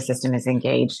sympathetic nervous system is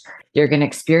engaged, you're going to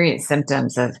experience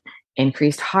symptoms of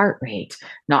increased heart rate,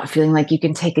 not feeling like you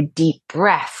can take a deep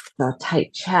breath, a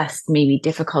tight chest, maybe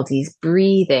difficulties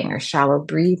breathing or shallow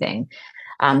breathing.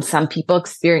 Some people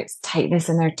experience tightness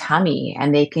in their tummy,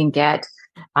 and they can get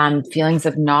feelings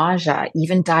of nausea,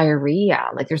 even diarrhea.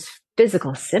 Like there's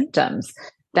physical symptoms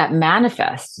that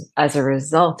manifest as a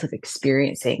result of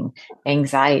experiencing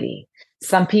anxiety.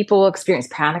 Some people will experience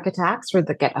panic attacks where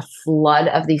they get a flood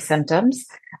of these symptoms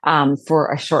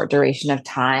for a short duration of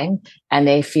time, and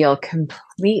they feel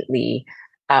completely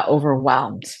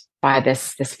overwhelmed by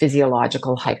this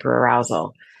physiological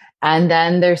hyperarousal. And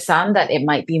then there's some that it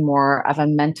might be more of a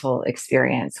mental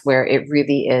experience where it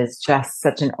really is just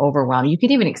such an overwhelm. You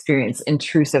could even experience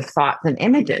intrusive thoughts and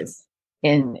images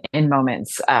in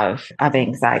moments of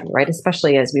anxiety, right?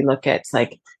 Especially as we look at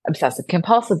like obsessive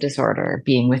compulsive disorder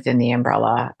being within the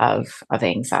umbrella of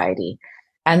anxiety.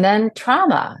 And then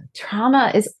trauma.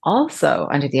 Trauma is also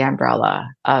under the umbrella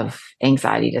of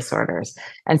anxiety disorders.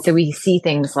 And so we see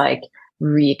things like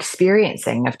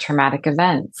re-experiencing of traumatic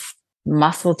events,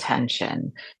 muscle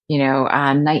tension,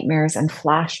 nightmares and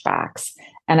flashbacks.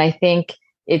 And I think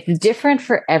it's different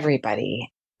for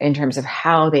everybody in terms of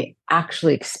how they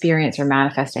actually experience or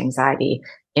manifest anxiety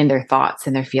in their thoughts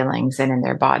and their feelings and in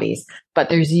their bodies. But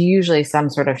there's usually some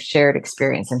sort of shared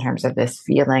experience in terms of this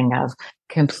feeling of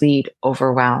complete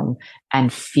overwhelm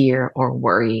and fear or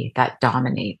worry that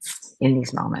dominates in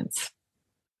these moments.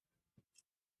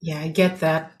 Yeah, I get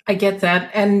that.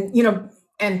 And,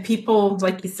 and people,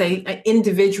 like you say,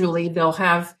 individually, they'll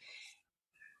have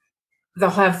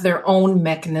their own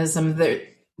mechanism,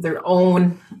 their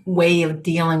own way of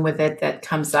dealing with it that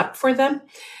comes up for them.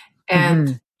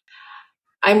 And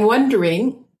I'm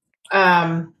wondering,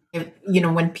 if,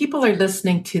 when people are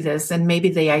listening to this and maybe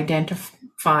they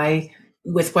identify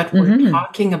with what we're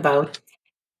talking about,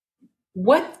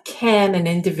 what can an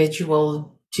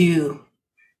individual do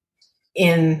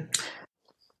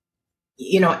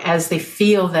as they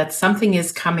feel that something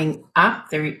is coming up,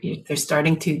 they're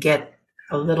starting to get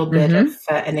a little bit of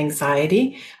an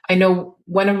anxiety. I know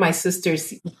one of my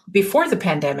sisters before the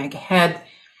pandemic had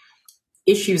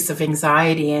issues of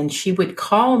anxiety, and she would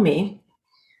call me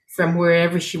from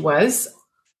wherever she was,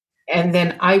 and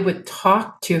then I would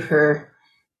talk to her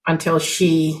until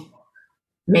she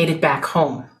made it back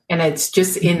home. And it's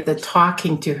just in the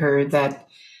talking to her that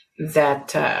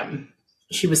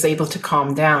she was able to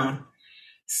calm down.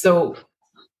 So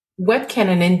what can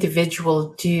an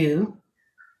individual do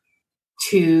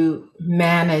to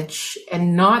manage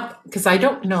and not, because I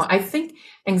don't know, I think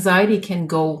anxiety can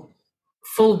go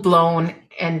full blown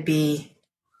and be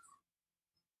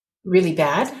really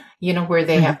bad, where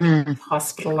they have to be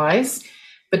hospitalized.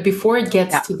 But before it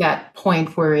gets to that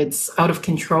point where it's out of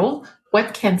control,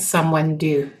 what can someone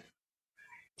do?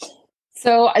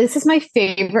 So this is my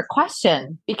favorite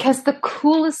question, because the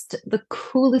coolest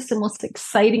and most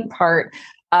exciting part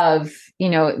of,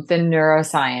 the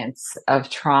neuroscience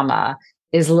of trauma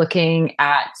is looking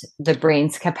at the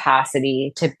brain's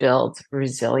capacity to build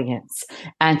resilience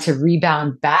and to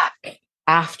rebound back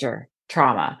after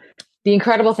trauma. The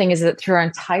incredible thing is that through our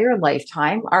entire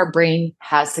lifetime, our brain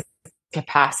has the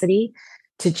capacity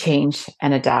to change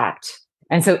and adapt.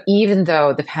 And so even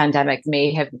though the pandemic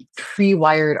may have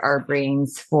pre-wired our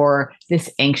brains for this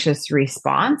anxious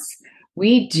response,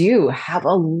 we do have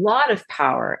a lot of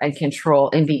power and control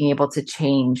in being able to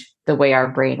change the way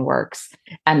our brain works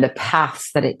and the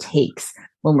paths that it takes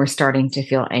when we're starting to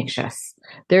feel anxious.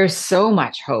 There's so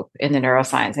much hope in the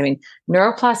neuroscience. I mean,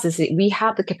 neuroplasticity, we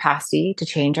have the capacity to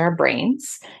change our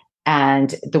brains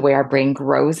and the way our brain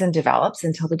grows and develops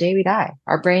until the day we die.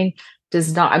 Our brain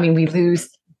does not, we lose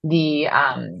the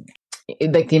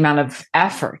amount of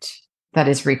effort that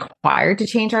is required to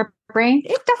change our brain.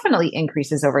 It definitely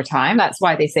increases over time. That's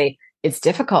why they say it's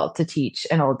difficult to teach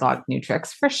an old dog new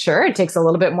tricks. For sure, it takes a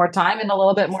little bit more time and a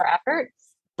little bit more effort,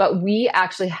 but we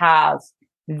actually have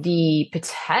the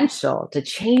potential to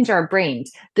change our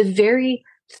brains. The very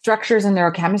structures and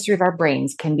neurochemistry of our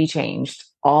brains can be changed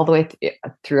all the way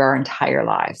through our entire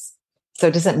lives. So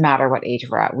it doesn't matter what age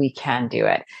we're at, we can do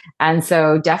it. And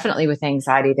so definitely with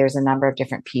anxiety, there's a number of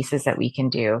different pieces that we can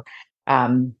do.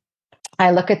 I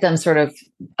look at them sort of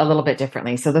a little bit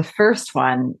differently. So the first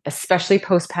one, especially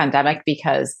post-pandemic,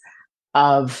 because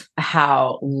of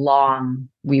how long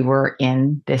we were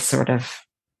in this sort of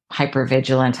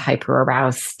hypervigilant,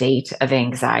 hyper-aroused state of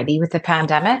anxiety with the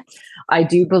pandemic, I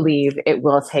do believe it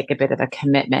will take a bit of a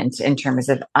commitment in terms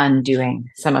of undoing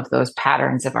some of those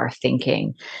patterns of our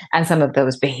thinking and some of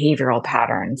those behavioral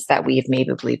patterns that we've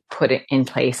maybe put in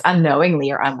place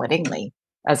unknowingly or unwittingly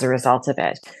as a result of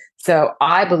it. So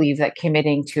I believe that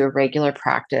committing to a regular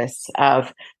practice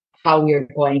of how we're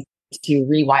going to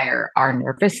rewire our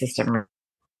nervous system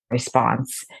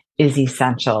response is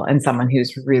essential in someone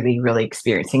who's really, really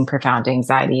experiencing profound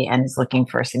anxiety and is looking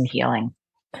for some healing.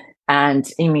 And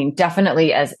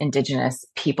definitely as Indigenous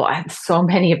people, so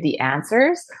many of the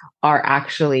answers are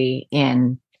actually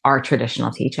in our traditional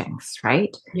teachings,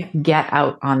 right? Yeah. Get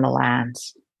out on the land,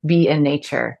 be in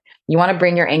nature, You want to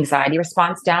bring your anxiety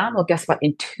response down? Well, guess what?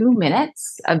 In 2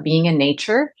 minutes of being in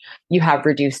nature, you have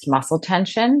reduced muscle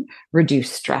tension,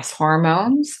 reduced stress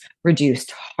hormones,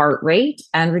 reduced heart rate,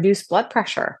 and reduced blood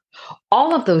pressure.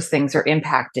 All of those things are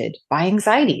impacted by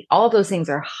anxiety. All of those things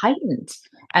are heightened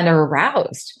and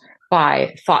aroused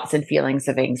by thoughts and feelings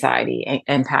of anxiety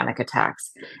and panic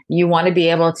attacks. You want to be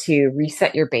able to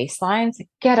reset your baselines,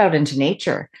 get out into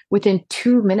nature. Within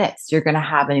 2 minutes, you're going to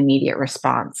have an immediate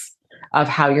response of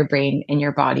how your brain and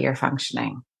your body are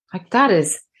functioning. Like that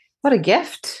is what a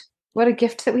gift. What a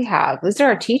gift that we have. Those are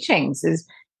our teachings is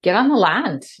get on the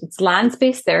land. It's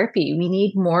land-based therapy. We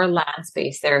need more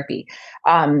land-based therapy.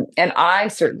 And I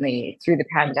certainly, through the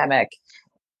pandemic,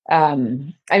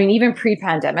 even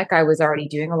pre-pandemic, I was already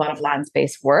doing a lot of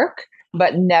land-based work,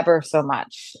 but never so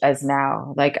much as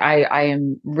now. Like I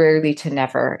am rarely to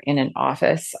never in an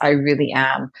office. I really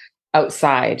am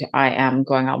outside. I am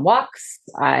going on walks.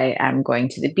 I am going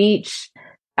to the beach.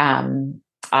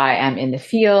 I am in the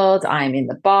field. I'm in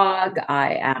the bog.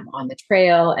 I am on the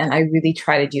trail. And I really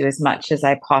try to do as much as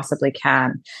I possibly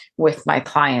can with my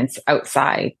clients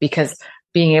outside, because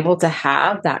being able to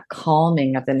have that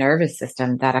calming of the nervous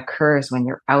system that occurs when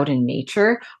you're out in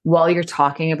nature while you're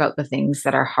talking about the things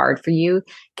that are hard for you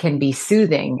can be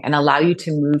soothing and allow you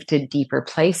to move to deeper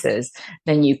places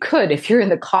than you could if you're in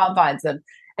the confines of,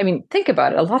 think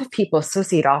about it. A lot of people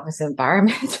associate office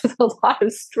environments with a lot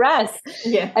of stress.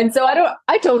 Yeah. And so I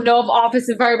don't know if office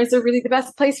environments are really the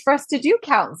best place for us to do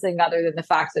counseling, other than the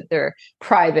fact that they're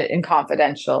private and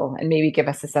confidential and maybe give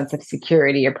us a sense of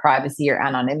security or privacy or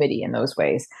anonymity in those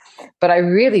ways. But I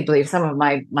really believe some of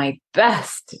my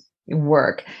best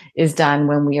work is done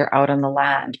when we are out on the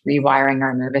land, rewiring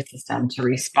our nervous system to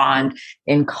respond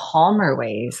in calmer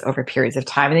ways over periods of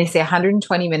time. And they say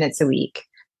 120 minutes a week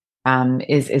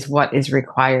is what is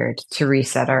required to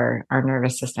reset our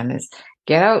nervous system. Is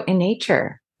get out in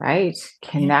nature, right?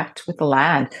 Connect with the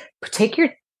land. Take your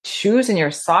shoes and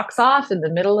your socks off in the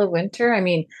middle of winter.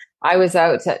 I was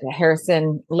out at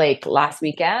Harrison Lake last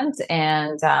weekend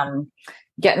and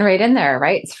getting right in there,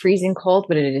 right? It's freezing cold,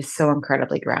 but it is so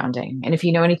incredibly grounding. And if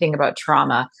you know anything about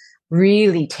trauma,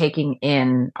 really taking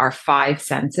in our five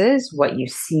senses, what you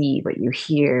see, what you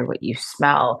hear, what you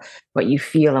smell, what you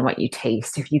feel, and what you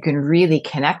taste. If you can really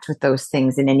connect with those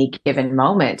things in any given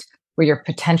moment where you're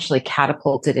potentially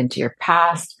catapulted into your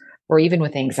past, or even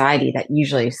with anxiety, that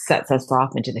usually sets us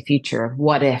off into the future of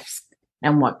what ifs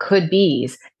and what could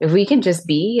be's. If we can just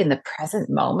be in the present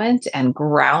moment and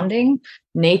grounding,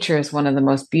 nature is one of the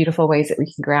most beautiful ways that we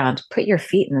can ground. Put your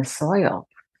feet in the soil,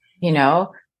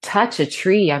 touch a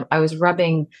tree. I was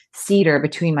rubbing cedar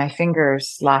between my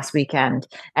fingers last weekend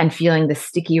and feeling the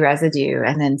sticky residue,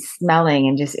 and then smelling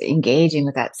and just engaging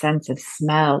with that sense of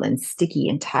smell and sticky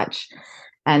and touch.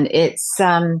 And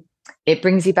it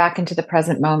brings you back into the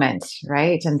present moment,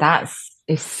 right? And that's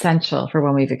essential for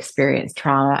when we've experienced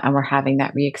trauma and we're having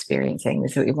that re-experiencing.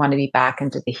 So we want to be back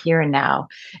into the here and now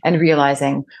and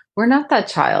realizing we're not that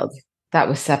child that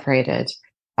was separated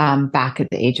back at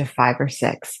the age of 5 or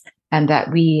 6. And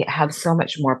that we have so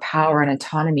much more power and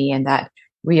autonomy, and that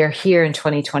we are here in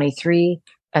 2023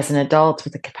 as an adult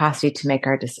with the capacity to make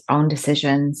our own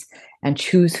decisions and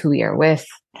choose who we are with.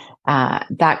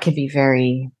 That could be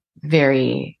very,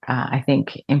 very, I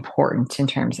think, important in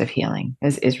terms of healing,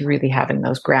 is really having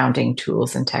those grounding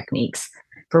tools and techniques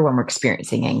for when we're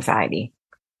experiencing anxiety.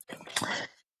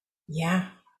 Yeah.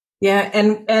 Yeah.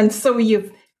 And so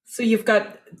you've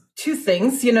got two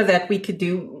things, that we could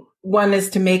do. One is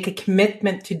to make a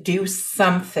commitment to do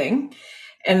something.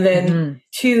 And then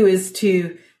 2 is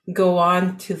to go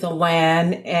on to the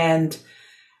land and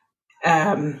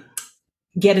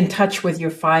get in touch with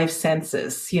your 5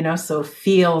 senses, so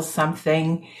feel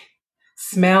something,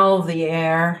 smell the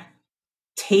air,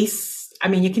 taste.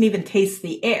 You can even taste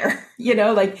the air,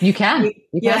 like you can.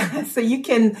 Yeah. So you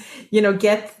can,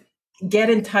 get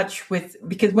in touch with,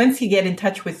 because once you get in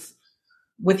touch with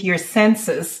your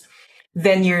senses,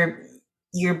 then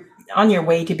you're on your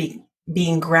way to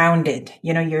being grounded.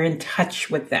 You're in touch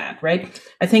with that, right?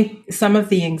 I think some of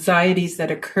the anxieties that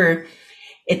occur,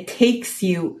 it takes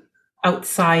you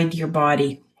outside your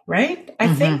body, right?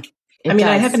 I think.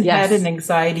 I haven't had an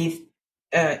anxiety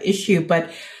issue,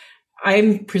 but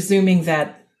I'm presuming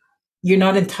that you're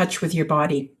not in touch with your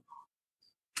body.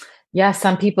 Yeah,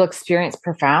 some people experience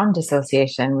profound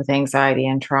dissociation with anxiety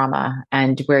and trauma,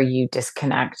 and where you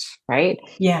disconnect, right?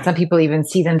 Yeah. Some people even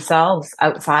see themselves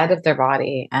outside of their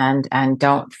body and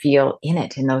don't feel in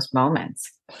it in those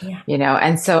moments. Yeah.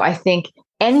 And so I think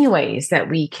any ways that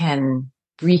we can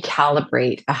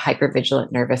recalibrate a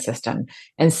hypervigilant nervous system.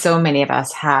 And so many of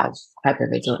us have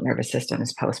hypervigilant nervous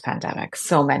systems post-pandemic,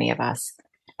 so many of us.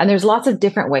 And there's lots of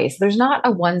different ways. There's not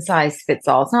a one size fits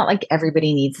all. It's not like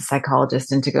everybody needs a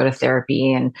psychologist and to go to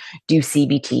therapy and do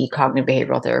CBT, cognitive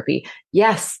behavioral therapy.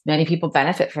 Yes, many people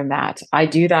benefit from that. I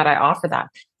do that. I offer that.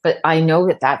 But I know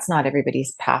that that's not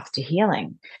everybody's path to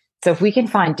healing. So if we can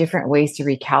find different ways to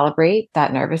recalibrate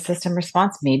that nervous system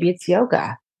response, maybe it's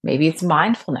yoga, maybe it's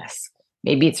mindfulness,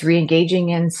 maybe it's re-engaging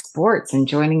in sports and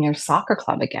joining your soccer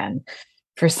club again.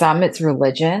 For some, it's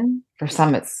religion. For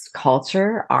some, it's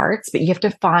culture, arts, but you have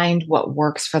to find what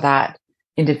works for that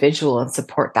individual and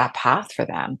support that path for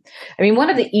them. I mean, one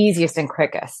of the easiest and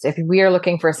quickest, if we are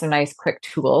looking for some nice quick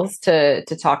tools to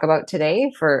talk about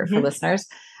today for listeners,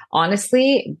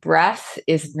 honestly, breath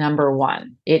is number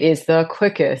one. It is the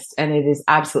quickest and it is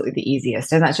absolutely the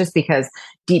easiest. And that's just because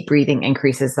deep breathing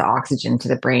increases the oxygen to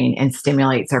the brain and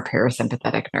stimulates our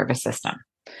parasympathetic nervous system.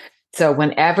 So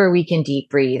whenever we can deep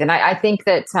breathe, and I think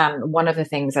that one of the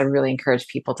things I really encourage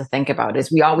people to think about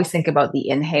is we always think about the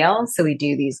inhale. So we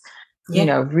do these,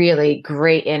 really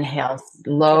great inhales,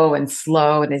 low and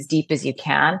slow and as deep as you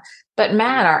can. But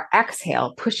man, our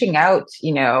exhale, pushing out,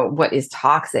 what is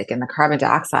toxic and the carbon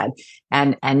dioxide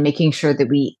and making sure that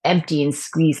we empty and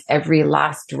squeeze every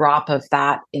last drop of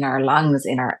that in our lungs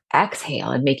in our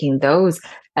exhale and making those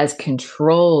as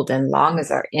controlled and long as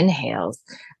our inhales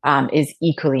is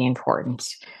equally important.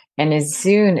 And as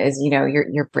soon as,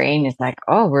 your brain is like,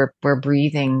 oh, we're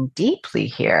breathing deeply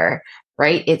here,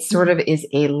 right? It sort of is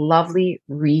a lovely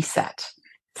reset,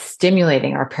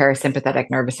 stimulating our parasympathetic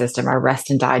nervous system, our rest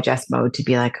and digest mode to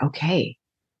be like, okay,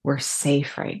 we're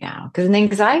safe right now. Because an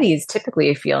anxiety is typically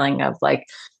a feeling of like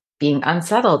being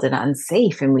unsettled and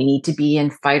unsafe. And we need to be in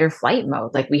fight or flight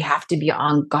mode. Like we have to be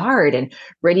on guard and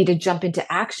ready to jump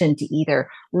into action to either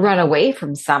run away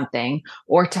from something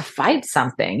or to fight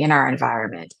something in our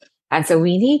environment. And so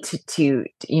we need to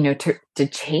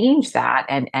change that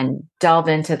and delve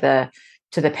into the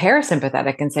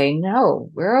parasympathetic and say,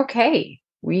 no, we're okay.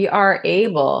 We are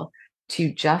able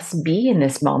to just be in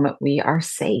this moment. We are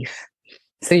safe.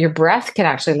 So your breath can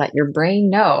actually let your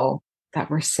brain know that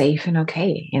we're safe and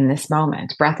okay in this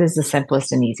moment. Breath is the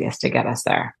simplest and easiest to get us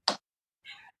there.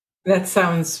 That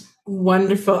sounds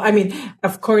wonderful. I mean,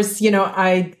 of course,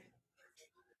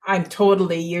 I'm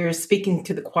totally, you're speaking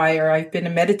to the choir. I've been a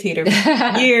meditator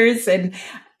for years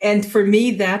and for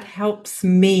me, that helps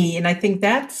me. And I think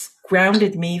that's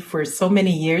grounded me for so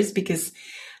many years because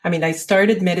I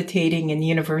started meditating in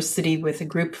university with a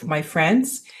group of my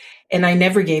friends and I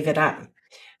never gave it up.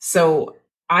 So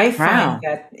I find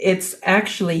that it's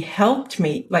actually helped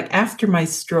me, like after my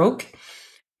stroke,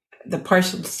 the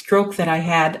partial stroke that I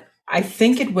had, I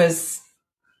think it was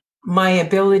my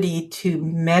ability to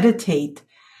meditate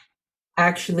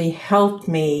actually helped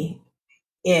me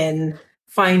in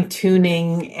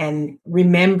fine-tuning and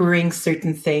remembering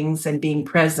certain things and being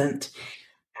present.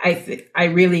 I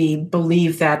really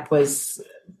believe that was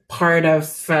part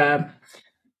of the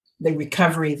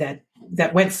recovery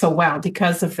that went so well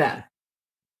because of that.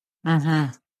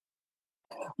 Mm-hmm.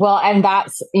 Well, and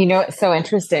that's, what's so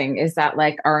interesting is that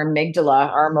like our amygdala,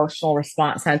 our emotional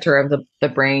response center of the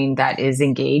brain that is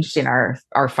engaged in our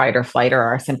fight or flight or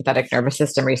our sympathetic nervous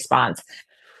system response,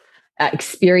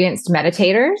 experienced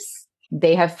meditators,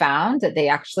 they have found that they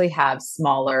actually have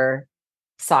smaller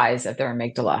size of their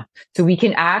amygdala. So we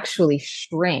can actually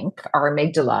shrink our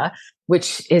amygdala,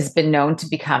 which has been known to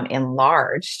become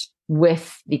enlarged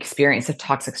with the experience of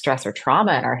toxic stress or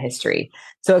trauma in our history.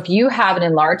 So if you have an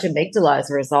enlarged amygdala as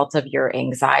a result of your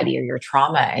anxiety or your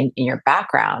trauma in your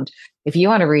background, if you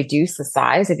want to reduce the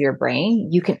size of your brain,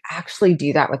 you can actually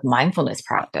do that with mindfulness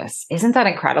practice. Isn't that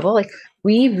incredible? Like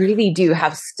we really do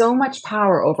have so much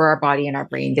power over our body and our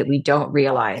brain that we don't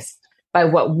realize by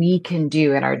what we can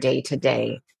do in our day to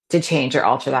day to change or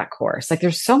alter that course. Like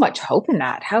there's so much hope in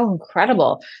that. How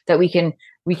incredible that we can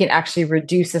actually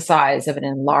reduce the size of an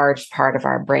enlarged part of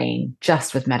our brain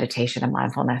just with meditation and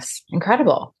mindfulness.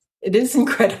 Incredible. It is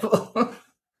incredible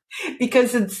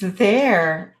because it's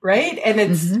there, right? And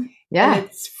it's and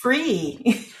it's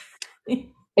free.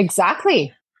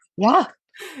 Exactly. Yeah.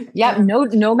 Yeah.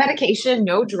 No medication,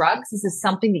 no drugs. This is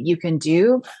something that you can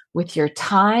do with your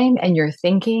time and your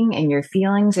thinking and your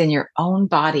feelings and your own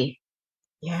body.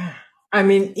 Yeah. I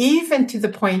mean, even to the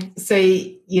point,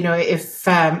 say, if,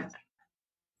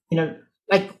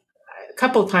 like a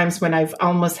couple of times when I've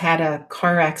almost had a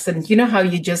car accident, you know how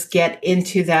you just get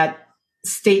into that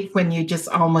state when you just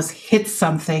almost hit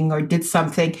something or did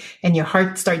something and your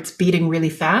heart starts beating really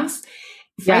fast.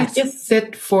 If I just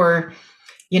sit for,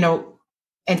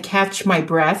 and catch my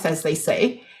breath, as they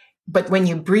say, But when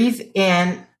you breathe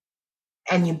in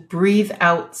and you breathe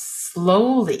out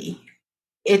slowly,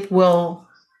 it will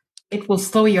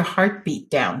slow your heartbeat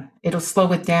down. It'll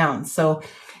slow it down. So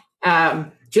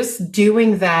just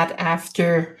doing that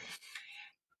after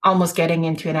almost getting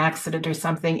into an accident or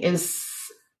something is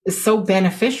so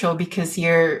beneficial because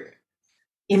you're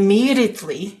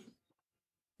immediately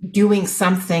doing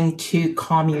something to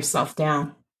calm yourself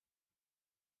down.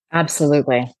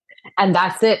 Absolutely. And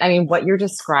that's it. I mean, what you're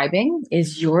describing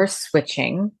is you're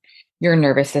switching your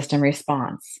nervous system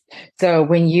response. So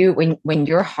when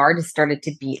your heart has started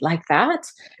to beat like that,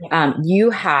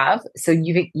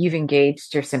 you've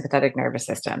engaged your sympathetic nervous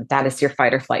system. That is your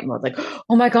fight or flight mode. Like,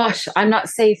 oh my gosh, I'm not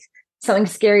safe. Something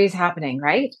scary is happening,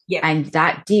 right? Yeah. And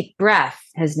that deep breath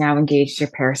has now engaged your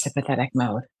parasympathetic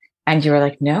mode. And you're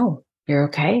like, no, you're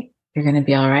okay. You're going to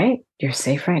be all right. You're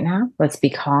safe right now. Let's be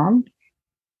calm.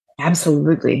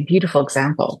 Absolutely. Beautiful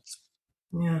example.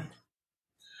 Yeah.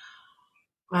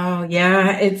 Oh,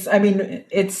 yeah. It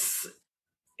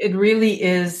really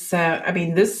is.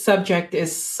 This subject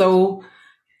is so,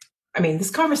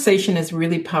 this conversation is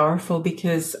really powerful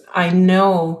because I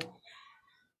know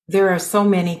there are so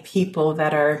many people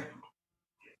that are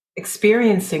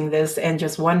experiencing this and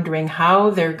just wondering how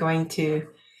they're going to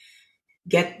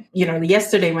get,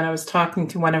 yesterday when I was talking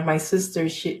to one of my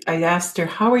sisters, I asked her,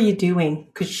 how are you doing?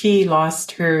 Because she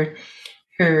lost her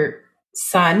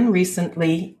son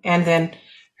recently and then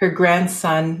her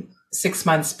grandson 6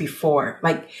 months before.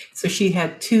 So she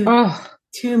had two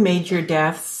major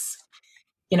deaths,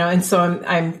 and so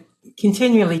I'm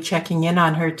continually checking in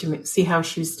on her to see how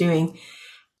she's doing.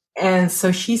 And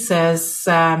so she says,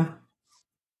 I'm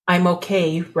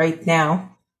okay right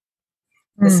now,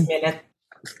 this minute.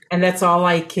 And that's all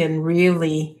I can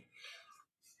really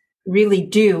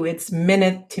do. It's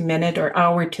minute to minute or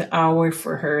hour to hour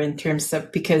for her in terms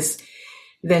of, because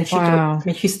then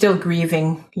she's still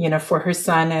grieving, for her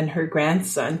son and her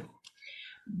grandson,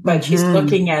 but she's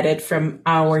looking at it from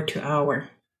hour to hour.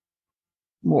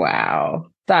 Wow.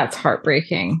 That's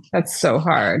heartbreaking. That's so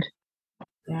hard.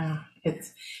 Yeah.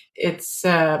 It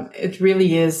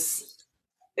really is.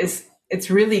 It's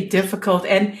really difficult.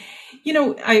 And,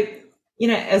 I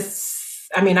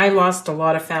lost a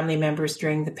lot of family members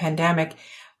during the pandemic,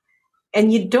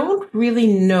 and you don't really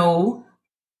know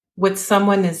what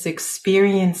someone is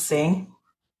experiencing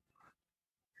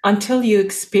until you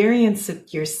experience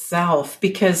it yourself.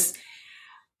 Because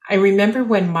I remember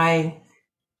when my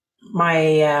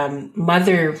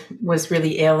mother was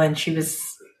really ill and she was,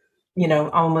 we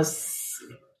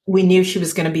knew she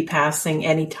was going to be passing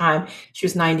anytime. She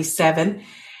was 97,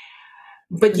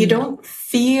 but you don't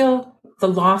feel the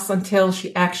loss until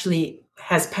she actually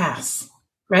has passed,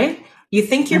 right? You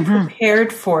think you're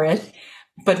prepared for it,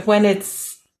 but when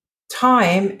it's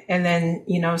time and then,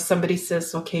 somebody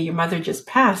says, okay, your mother just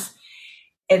passed,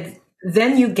 and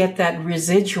then you get that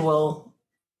residual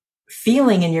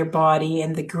feeling in your body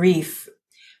and the grief,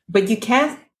 but you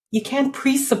can't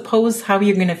presuppose how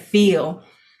you're going to feel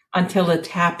until it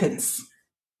happens.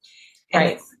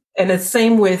 Right. And it's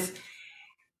same with,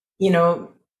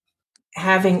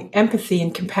 having empathy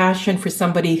and compassion for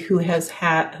somebody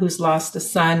who's lost a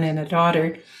son and a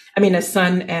daughter. A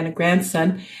son and a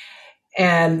grandson,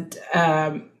 and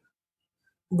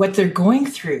what they're going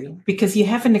through, because you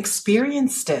haven't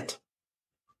experienced it.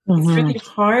 It's really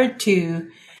hard to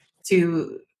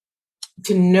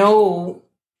know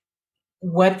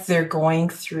what they're going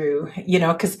through,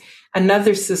 because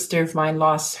another sister of mine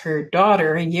lost her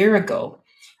daughter a year ago,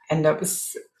 and that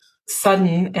was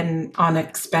sudden and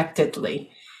unexpectedly.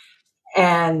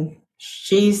 And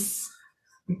she's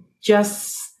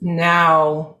just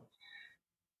now,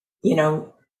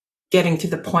 getting to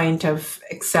the point of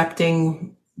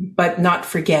accepting, but not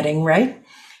forgetting, right?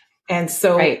 And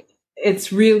so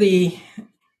it's really,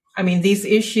 these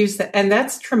issues and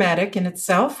that's traumatic in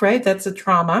itself, right? That's a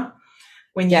trauma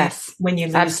when you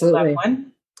lose a loved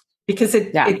one, because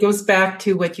it goes back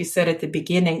to what you said at the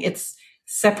beginning. It's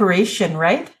separation,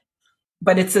 right?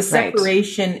 But it's a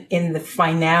separation in the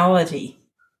finality.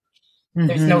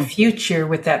 There's no future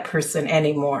with that person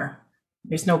anymore.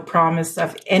 There's no promise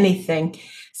of anything.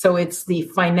 So it's the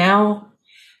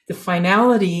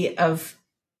finality of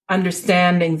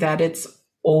understanding that it's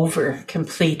over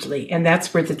completely. And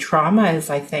that's where the trauma is,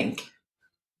 I think.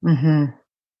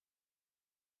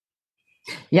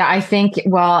 Yeah, I think,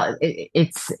 well,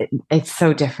 it's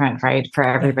so different, right, for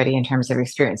everybody in terms of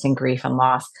experiencing grief and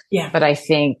loss. Yeah. But I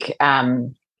think,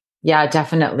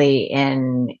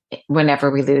 definitely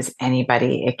whenever we lose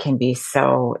anybody, it can be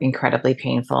so incredibly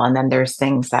painful. And then there's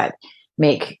things that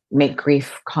make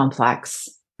grief complex,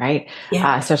 right?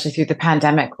 Yeah. Especially through the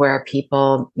pandemic where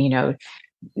people,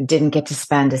 didn't get to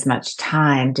spend as much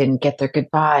time, didn't get their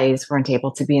goodbyes, weren't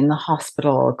able to be in the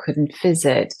hospital, couldn't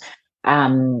visit.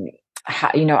 Um,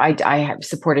 I have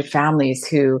supported families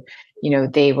who,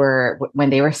 when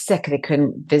they were sick, they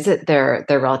couldn't visit their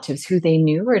relatives who they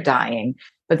knew were dying,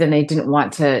 but then they didn't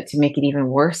want to make it even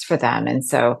worse for them. And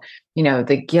so,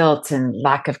 the guilt and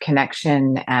lack of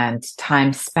connection and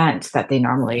time spent that they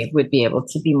normally would be able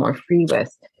to be more free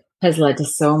with has led to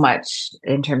so much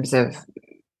in terms of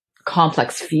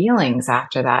complex feelings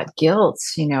after that, guilt,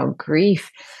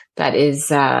 grief that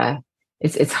is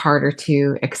it's harder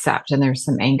to accept, and there's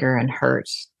some anger and hurt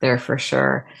there for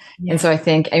sure. And Yeah. so I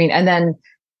think, and then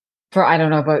I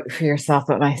don't know about for yourself,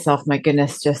 but myself, my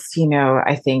goodness, just,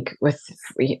 I think with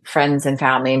friends and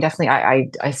family, and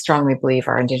definitely I strongly believe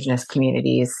our Indigenous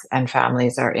communities and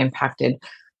families are impacted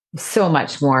so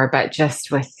much more, but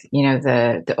just with,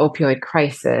 the opioid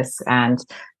crisis and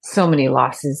so many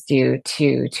losses due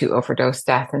to overdose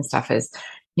death and stuff is,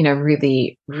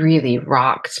 really, really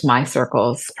rocked my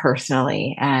circles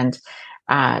personally. And,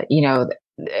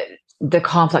 the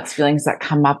complex feelings that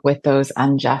come up with those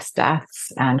unjust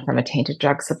deaths and from a tainted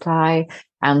drug supply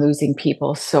and losing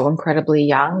people so incredibly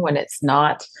young when it's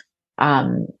not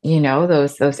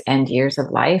those end years of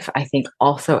life, I think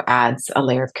also adds a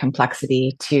layer of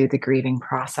complexity to the grieving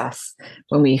process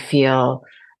when we feel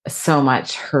so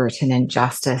much hurt and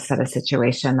injustice at a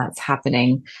situation that's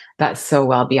happening that's so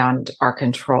well beyond our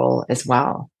control as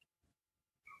well.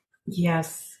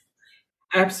 Yes,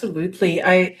 absolutely.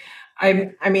 The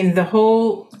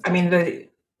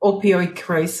opioid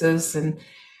crisis, and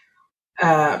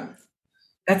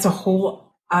that's a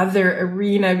whole other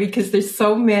arena because there's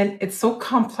so many, it's so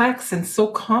complex and so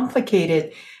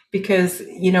complicated because,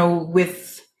 I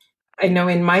know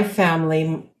in my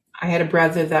family, I had a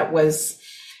brother that was,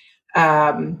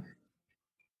 I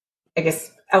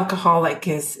guess, alcoholic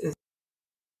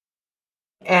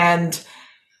and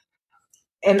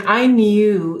I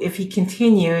knew if he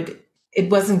continued, it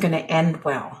wasn't going to end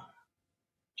well.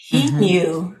 He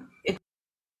knew it,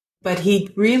 but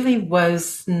he really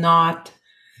was not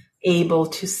able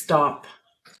to stop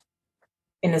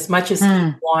in as much as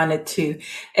he wanted to.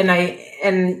 And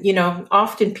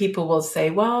often people will say,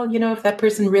 well, if that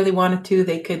person really wanted to,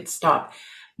 they could stop.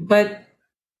 But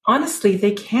honestly,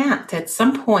 they can't. At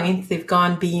some point, they've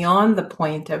gone beyond the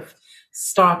point of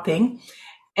stopping.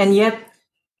 And yet,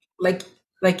 like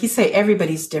you say,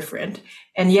 everybody's different.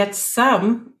 And yet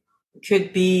some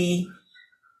could be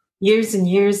years and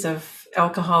years of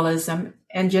alcoholism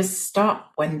and just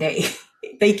stop one day.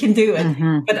 They can do it,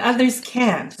 but others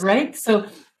can't, right? So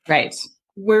right.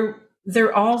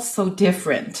 They're all so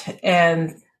different.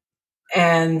 I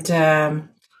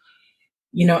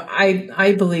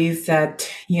believe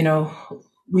that,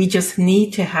 we just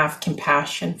need to have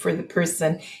compassion for the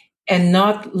person and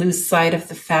not lose sight of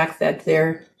the fact that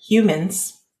they're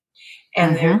humans.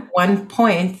 And at one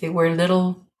point they were a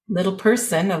little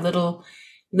person, a little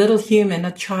human,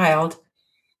 a child,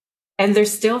 and they're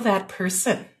still that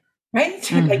person,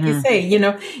 right? Like you say,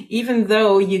 even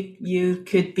though you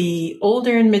could be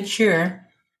older and mature,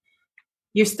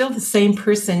 you're still the same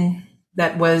person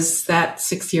that was that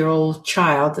 6-year-old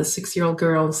child, the 6-year-old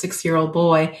girl, the 6-year-old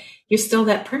boy. You're still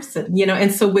that person,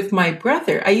 And so with my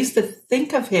brother, I used to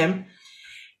think of him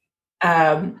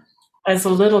as a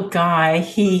little guy.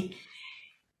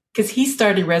 Because he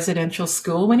started residential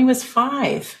school when he was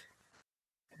 5.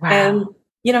 Wow.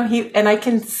 And I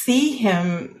can see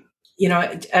him,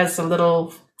 as a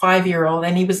little 5-year-old,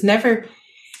 and he was never,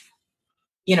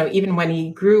 even when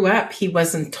he grew up, he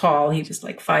wasn't tall. He was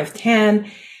like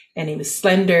 5'10", and he was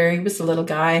slender. He was a little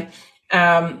guy.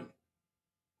 But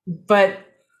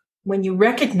when you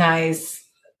recognize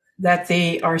that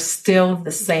they are still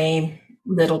the same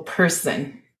little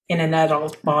person in an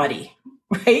adult body,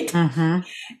 right? And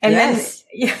yes.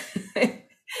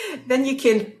 Then you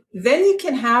can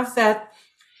have that.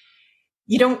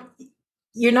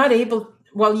 You're not able.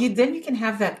 Well, then you can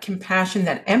have that compassion,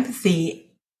 that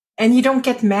empathy, and you don't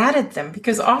get mad at them,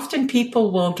 because often people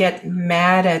will get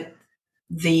mad at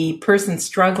the person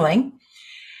struggling.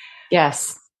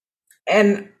 Yes.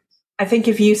 And I think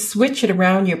if you switch it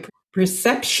around, your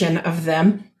perception of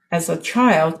them as a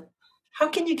child, how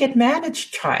can you get mad at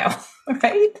your child,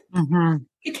 right?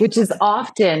 Which is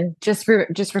often just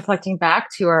reflecting back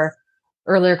to our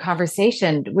earlier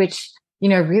conversation, which,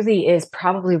 really is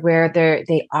probably where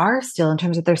they are still in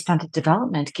terms of their stunted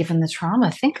development, given the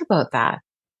trauma. Think about that.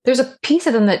 there's a piece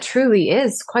of them that truly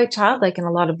is quite childlike in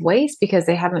a lot of ways because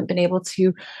they haven't been able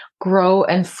to grow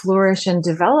and flourish and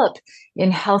develop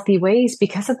in healthy ways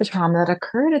because of the trauma that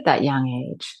occurred at that young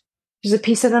age. There's a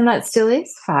piece of them that still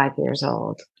is 5 years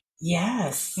old.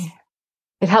 Yes.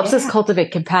 It helps us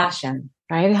cultivate compassion,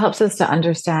 right? It helps us to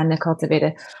understand and cultivate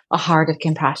a heart of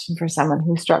compassion for someone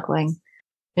who's struggling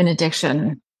in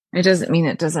addiction. It doesn't mean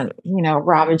it doesn't,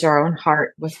 ravage our own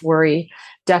heart with worry.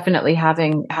 Definitely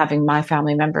having my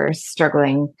family members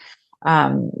struggling,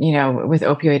 with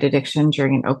opioid addiction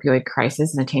during an opioid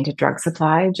crisis and a tainted drug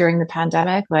supply during the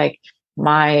pandemic, like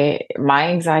my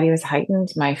anxiety was heightened.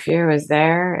 My fear was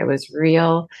there. It was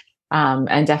real.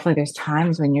 And definitely there's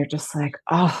times when you're just like,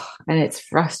 oh, and it's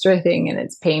frustrating and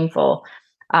it's painful.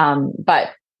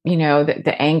 But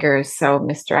the anger is so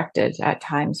misdirected at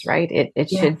times, right? It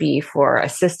should be for a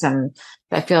system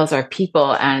that fills our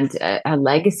people and a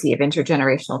legacy of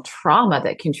intergenerational trauma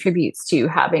that contributes to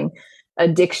having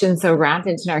addiction so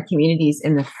rampant in our communities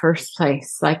in the first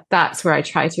place. Like that's where I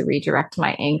try to redirect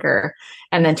my anger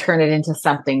and then turn it into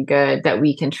something good that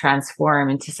we can transform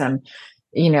into some,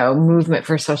 movement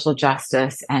for social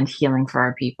justice and healing for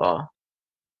our people.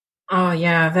 Oh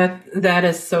yeah, that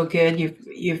is so good.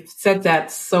 You've said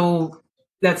that's so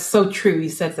true. You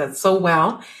said that so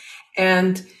well.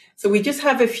 And so we just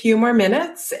have a few more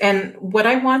minutes. And what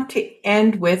I want to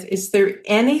end with, is there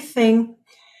anything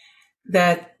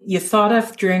that you thought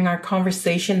of during our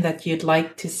conversation that you'd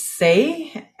like to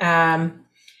say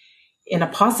in a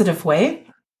positive way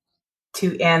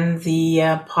to end the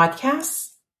podcast?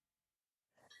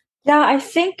 Yeah, I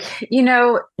think,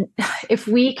 if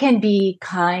we can be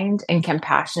kind and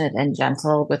compassionate and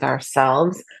gentle with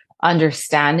ourselves,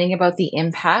 understanding about the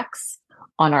impacts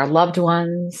on our loved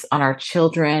ones, on our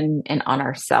children, and on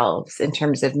ourselves in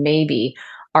terms of maybe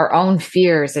our own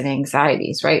fears and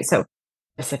anxieties, right? So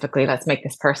specifically, let's make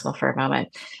this personal for a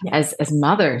moment. Yeah. As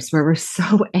mothers, where we're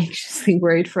so anxiously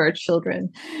worried for our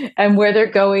children and where they're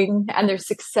going and their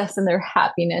success and their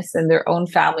happiness and their own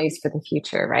families for the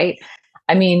future, right?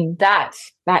 I mean, that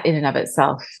in and of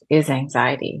itself is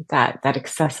anxiety, that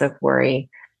excessive worry,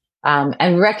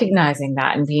 and recognizing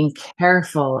that and being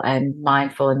careful and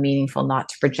mindful and meaningful not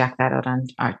to project that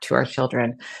out to our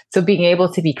children. So being able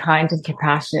to be kind and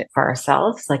compassionate for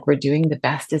ourselves, like we're doing the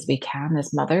best as we can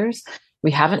as mothers. We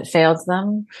haven't failed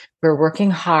them. We're working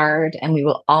hard, and we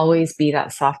will always be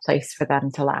that soft place for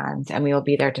them to land, and we will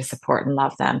be there to support and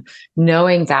love them.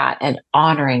 Knowing that and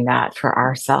honoring that for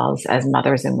ourselves as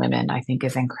mothers and women, I think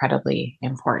is incredibly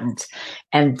important.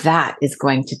 And that is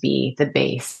going to be the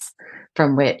base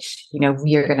from which,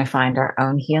 we are going to find our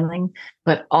own healing,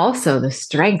 but also the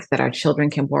strength that our children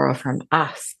can borrow from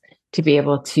us to be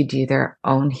able to do their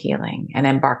own healing and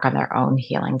embark on their own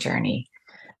healing journey.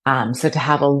 So to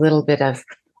have a little bit of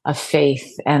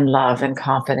faith and love and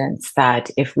confidence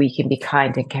that if we can be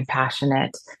kind and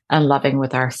compassionate and loving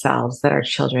with ourselves, that our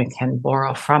children can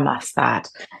borrow from us that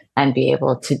and be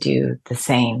able to do the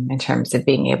same in terms of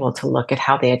being able to look at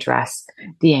how they address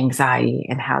the anxiety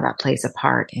and how that plays a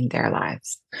part in their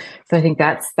lives. So I think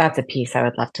that's a piece I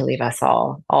would love to leave us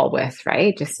all with,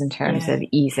 right? Just in terms of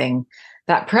easing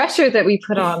that pressure that we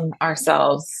put on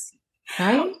ourselves.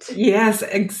 Right? Yes,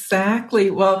 exactly.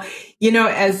 Well,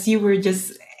 as you were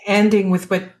just ending with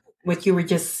what you were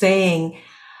just saying,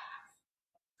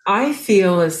 I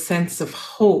feel a sense of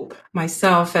hope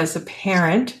myself as a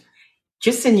parent.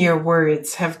 Just in your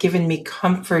words have given me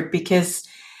comfort because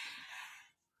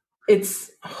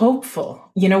it's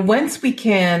hopeful. Once we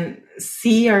can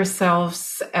see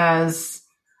ourselves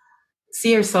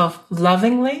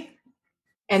lovingly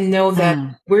and know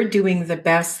that we're doing the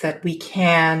best that we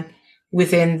can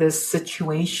within this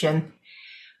situation,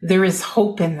 there is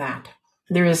hope in that.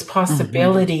 There is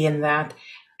possibility in that.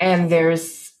 And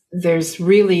there's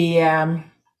really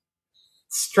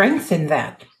strength in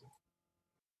that.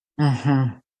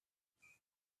 And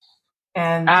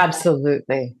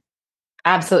absolutely.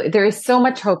 There is so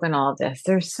much hope in all of this.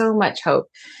 There's so much hope.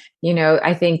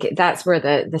 I think that's where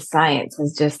the science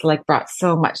has just like brought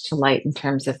so much to light in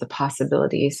terms of the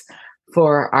possibilities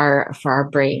for our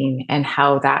brain and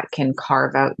how that can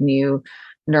carve out new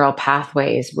neural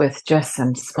pathways with just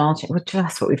some small change, with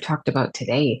just what we've talked about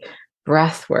today,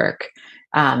 breath work,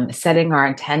 setting our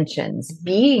intentions,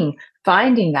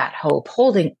 finding that hope,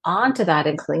 holding on to that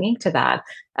and clinging to that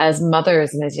as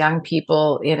mothers and as young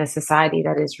people in a society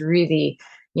that is really,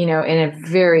 in a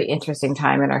very interesting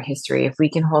time in our history. If we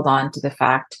can hold on to the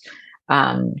fact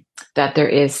that there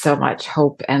is so much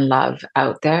hope and love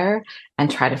out there and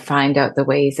try to find out the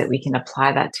ways that we can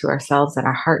apply that to ourselves and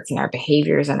our hearts and our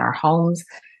behaviors and our homes,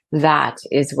 that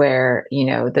is where,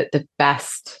 the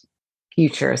best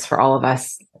futures for all of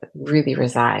us really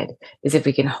reside, is if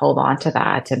we can hold on to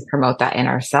that and promote that in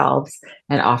ourselves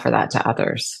and offer that to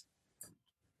others.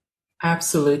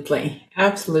 Absolutely.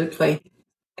 Absolutely.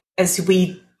 As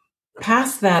we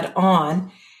pass that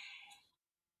on,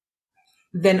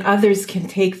 then others can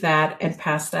take that and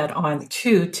pass that on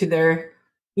too to their,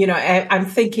 I'm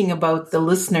thinking about the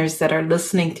listeners that are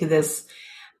listening to this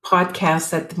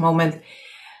podcast at the moment,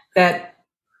 that,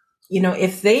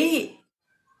 if they,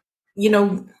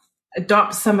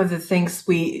 adopt some of the things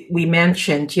we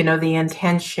mentioned, the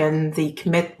intention, the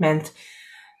commitment,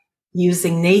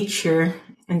 using nature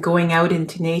and going out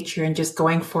into nature and just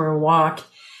going for a walk.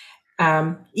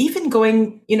 Even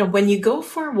going, when you go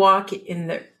for a walk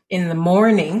in the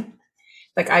morning,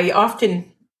 like I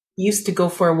often used to go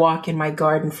for a walk in my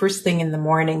garden first thing in the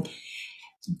morning,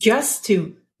 just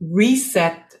to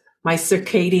reset my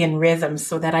circadian rhythm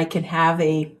so that I can have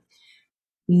a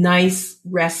nice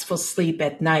restful sleep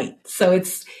at night. So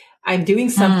I'm doing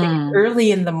something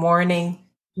early in the morning,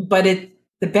 but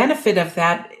the benefit of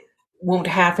that won't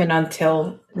happen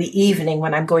until the evening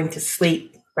when I'm going to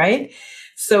sleep, right?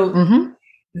 So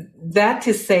that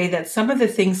to say that some of the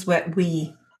things that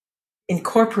we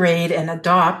incorporate and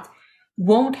adopt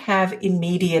won't have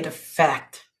immediate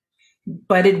effect,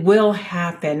 but it will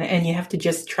happen. And you have to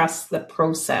just trust the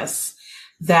process,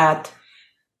 that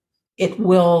it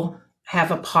will have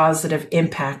a positive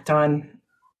impact on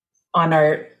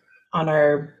our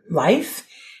life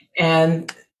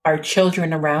and our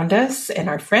children around us and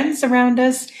our friends around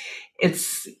us.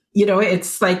 It's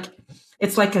like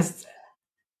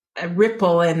a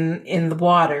ripple in the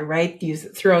water, right? You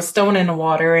throw a stone in the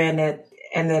water and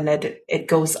then it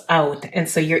goes out. And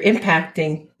so you're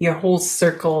impacting your whole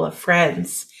circle of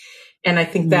friends. And I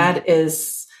think that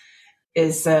is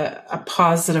a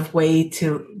positive way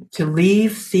to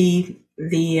leave the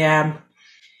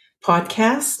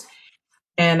podcast.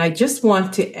 And I just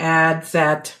want to add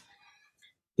that,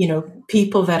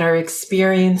 people that are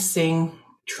experiencing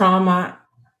trauma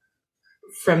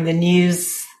from the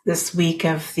news this week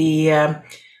of the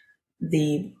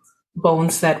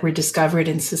bones that were discovered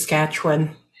in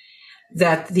Saskatchewan,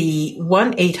 that the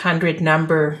 1-800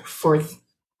 number for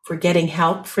getting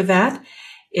help for that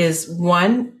is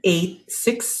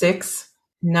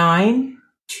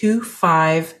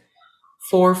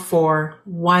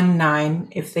 1-866-925-4419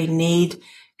 if they need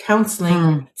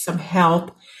counseling, some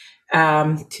help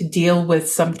to deal with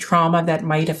some trauma that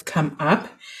might have come up,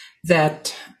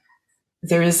 that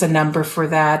there is a number for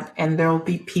that, and there will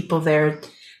be people there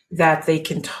that they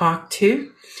can talk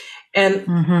to.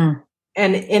 And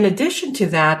and in addition to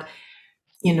that,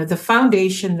 the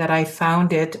foundation that I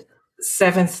founded,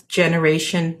 Seventh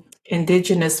Generation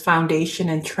Indigenous Foundation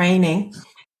and Training,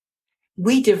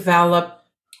 we develop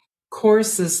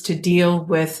courses to deal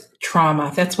with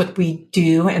trauma. That's what we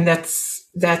do, and that's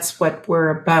what we're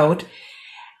about.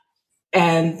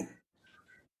 And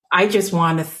I just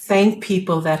want to thank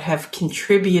people that have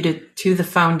contributed to the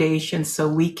foundation so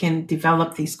we can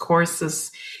develop these courses.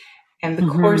 And the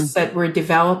course that we're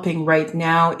developing right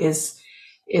now is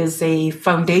a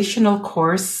foundational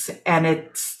course, and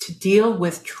it's to deal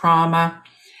with trauma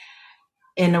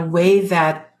in a way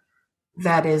that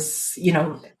is,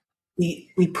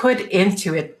 we put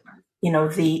into it,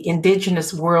 the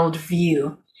Indigenous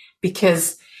worldview,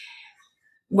 because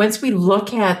once we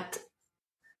look at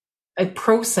a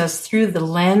process through the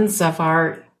lens of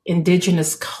our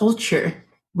Indigenous culture,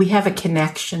 we have a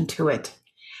connection to it.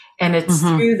 And it's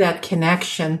through that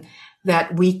connection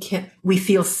that we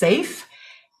feel safe.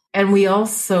 And we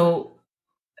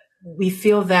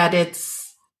feel that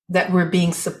that we're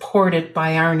being supported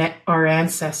by our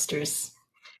ancestors.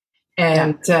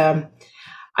 And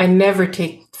I never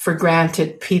take for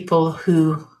granted people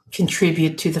who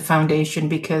contribute to the foundation,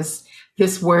 because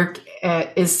this work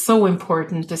is so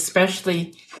important,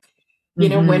 especially,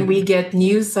 when we get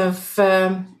news of,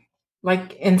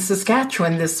 like in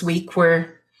Saskatchewan this week,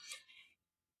 where,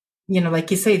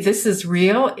 like you say, this is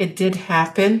real. It did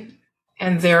happen.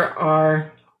 And there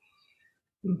are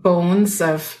bones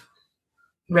of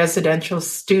residential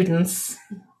students,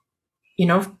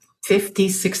 50,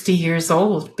 60 years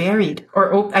old, buried.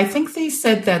 Or I think they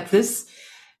said that this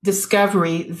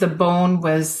discovery, the bone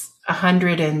was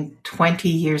 120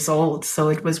 years old. So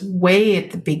it was way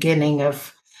at the beginning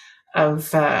of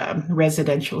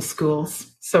residential schools.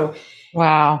 So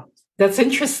wow, that's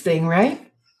interesting,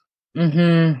 right?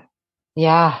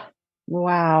 Yeah.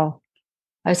 Wow.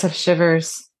 I just have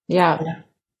shivers. Yeah.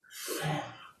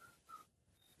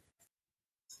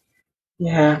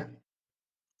 Yeah.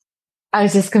 I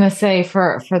was just going to say,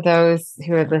 for those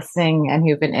who are listening and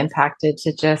who've been impacted,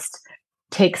 to just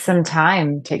take some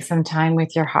time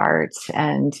with your heart,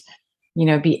 and,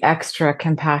 be extra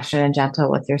compassionate and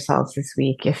gentle with yourselves this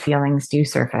week if feelings do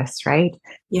surface, right?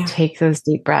 Yeah. Take those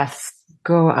deep breaths,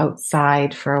 go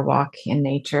outside for a walk in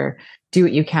nature, do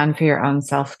what you can for your own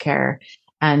self-care,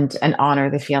 and honor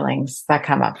the feelings that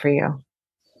come up for you.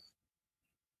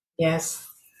 Yes.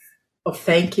 Well,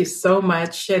 thank you so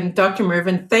much. And Dr.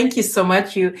 Mervyn, thank you so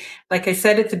much. You, like I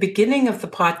said at the beginning of the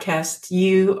podcast,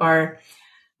 you are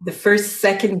the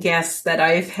second guest that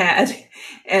I've had.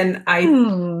 And I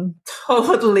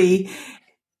totally,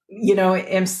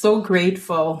 am so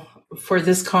grateful for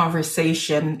this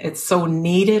conversation. It's so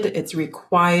needed, it's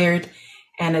required,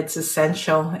 and it's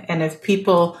essential. And if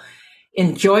people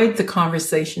enjoyed the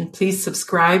conversation, please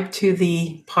subscribe to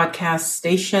the podcast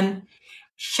station.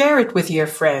 Share it with your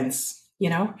friends,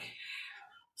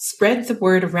 spread the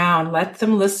word around, let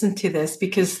them listen to this,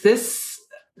 because this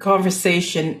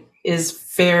conversation is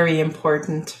very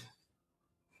important.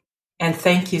 And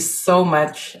thank you so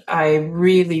much. I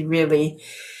really, really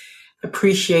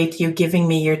appreciate you giving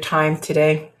me your time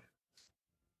today.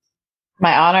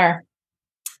 My honor.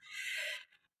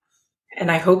 And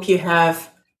I hope you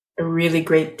have a really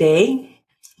great day.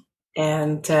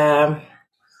 And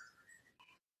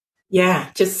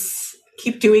just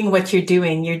keep doing what you're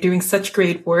doing. You're doing such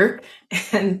great work,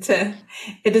 and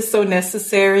it is so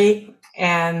necessary.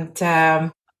 And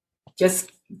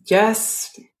just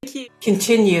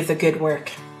continue the good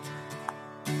work.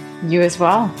 You as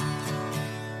well.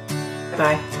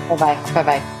 Bye. Bye-bye.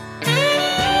 Bye-bye.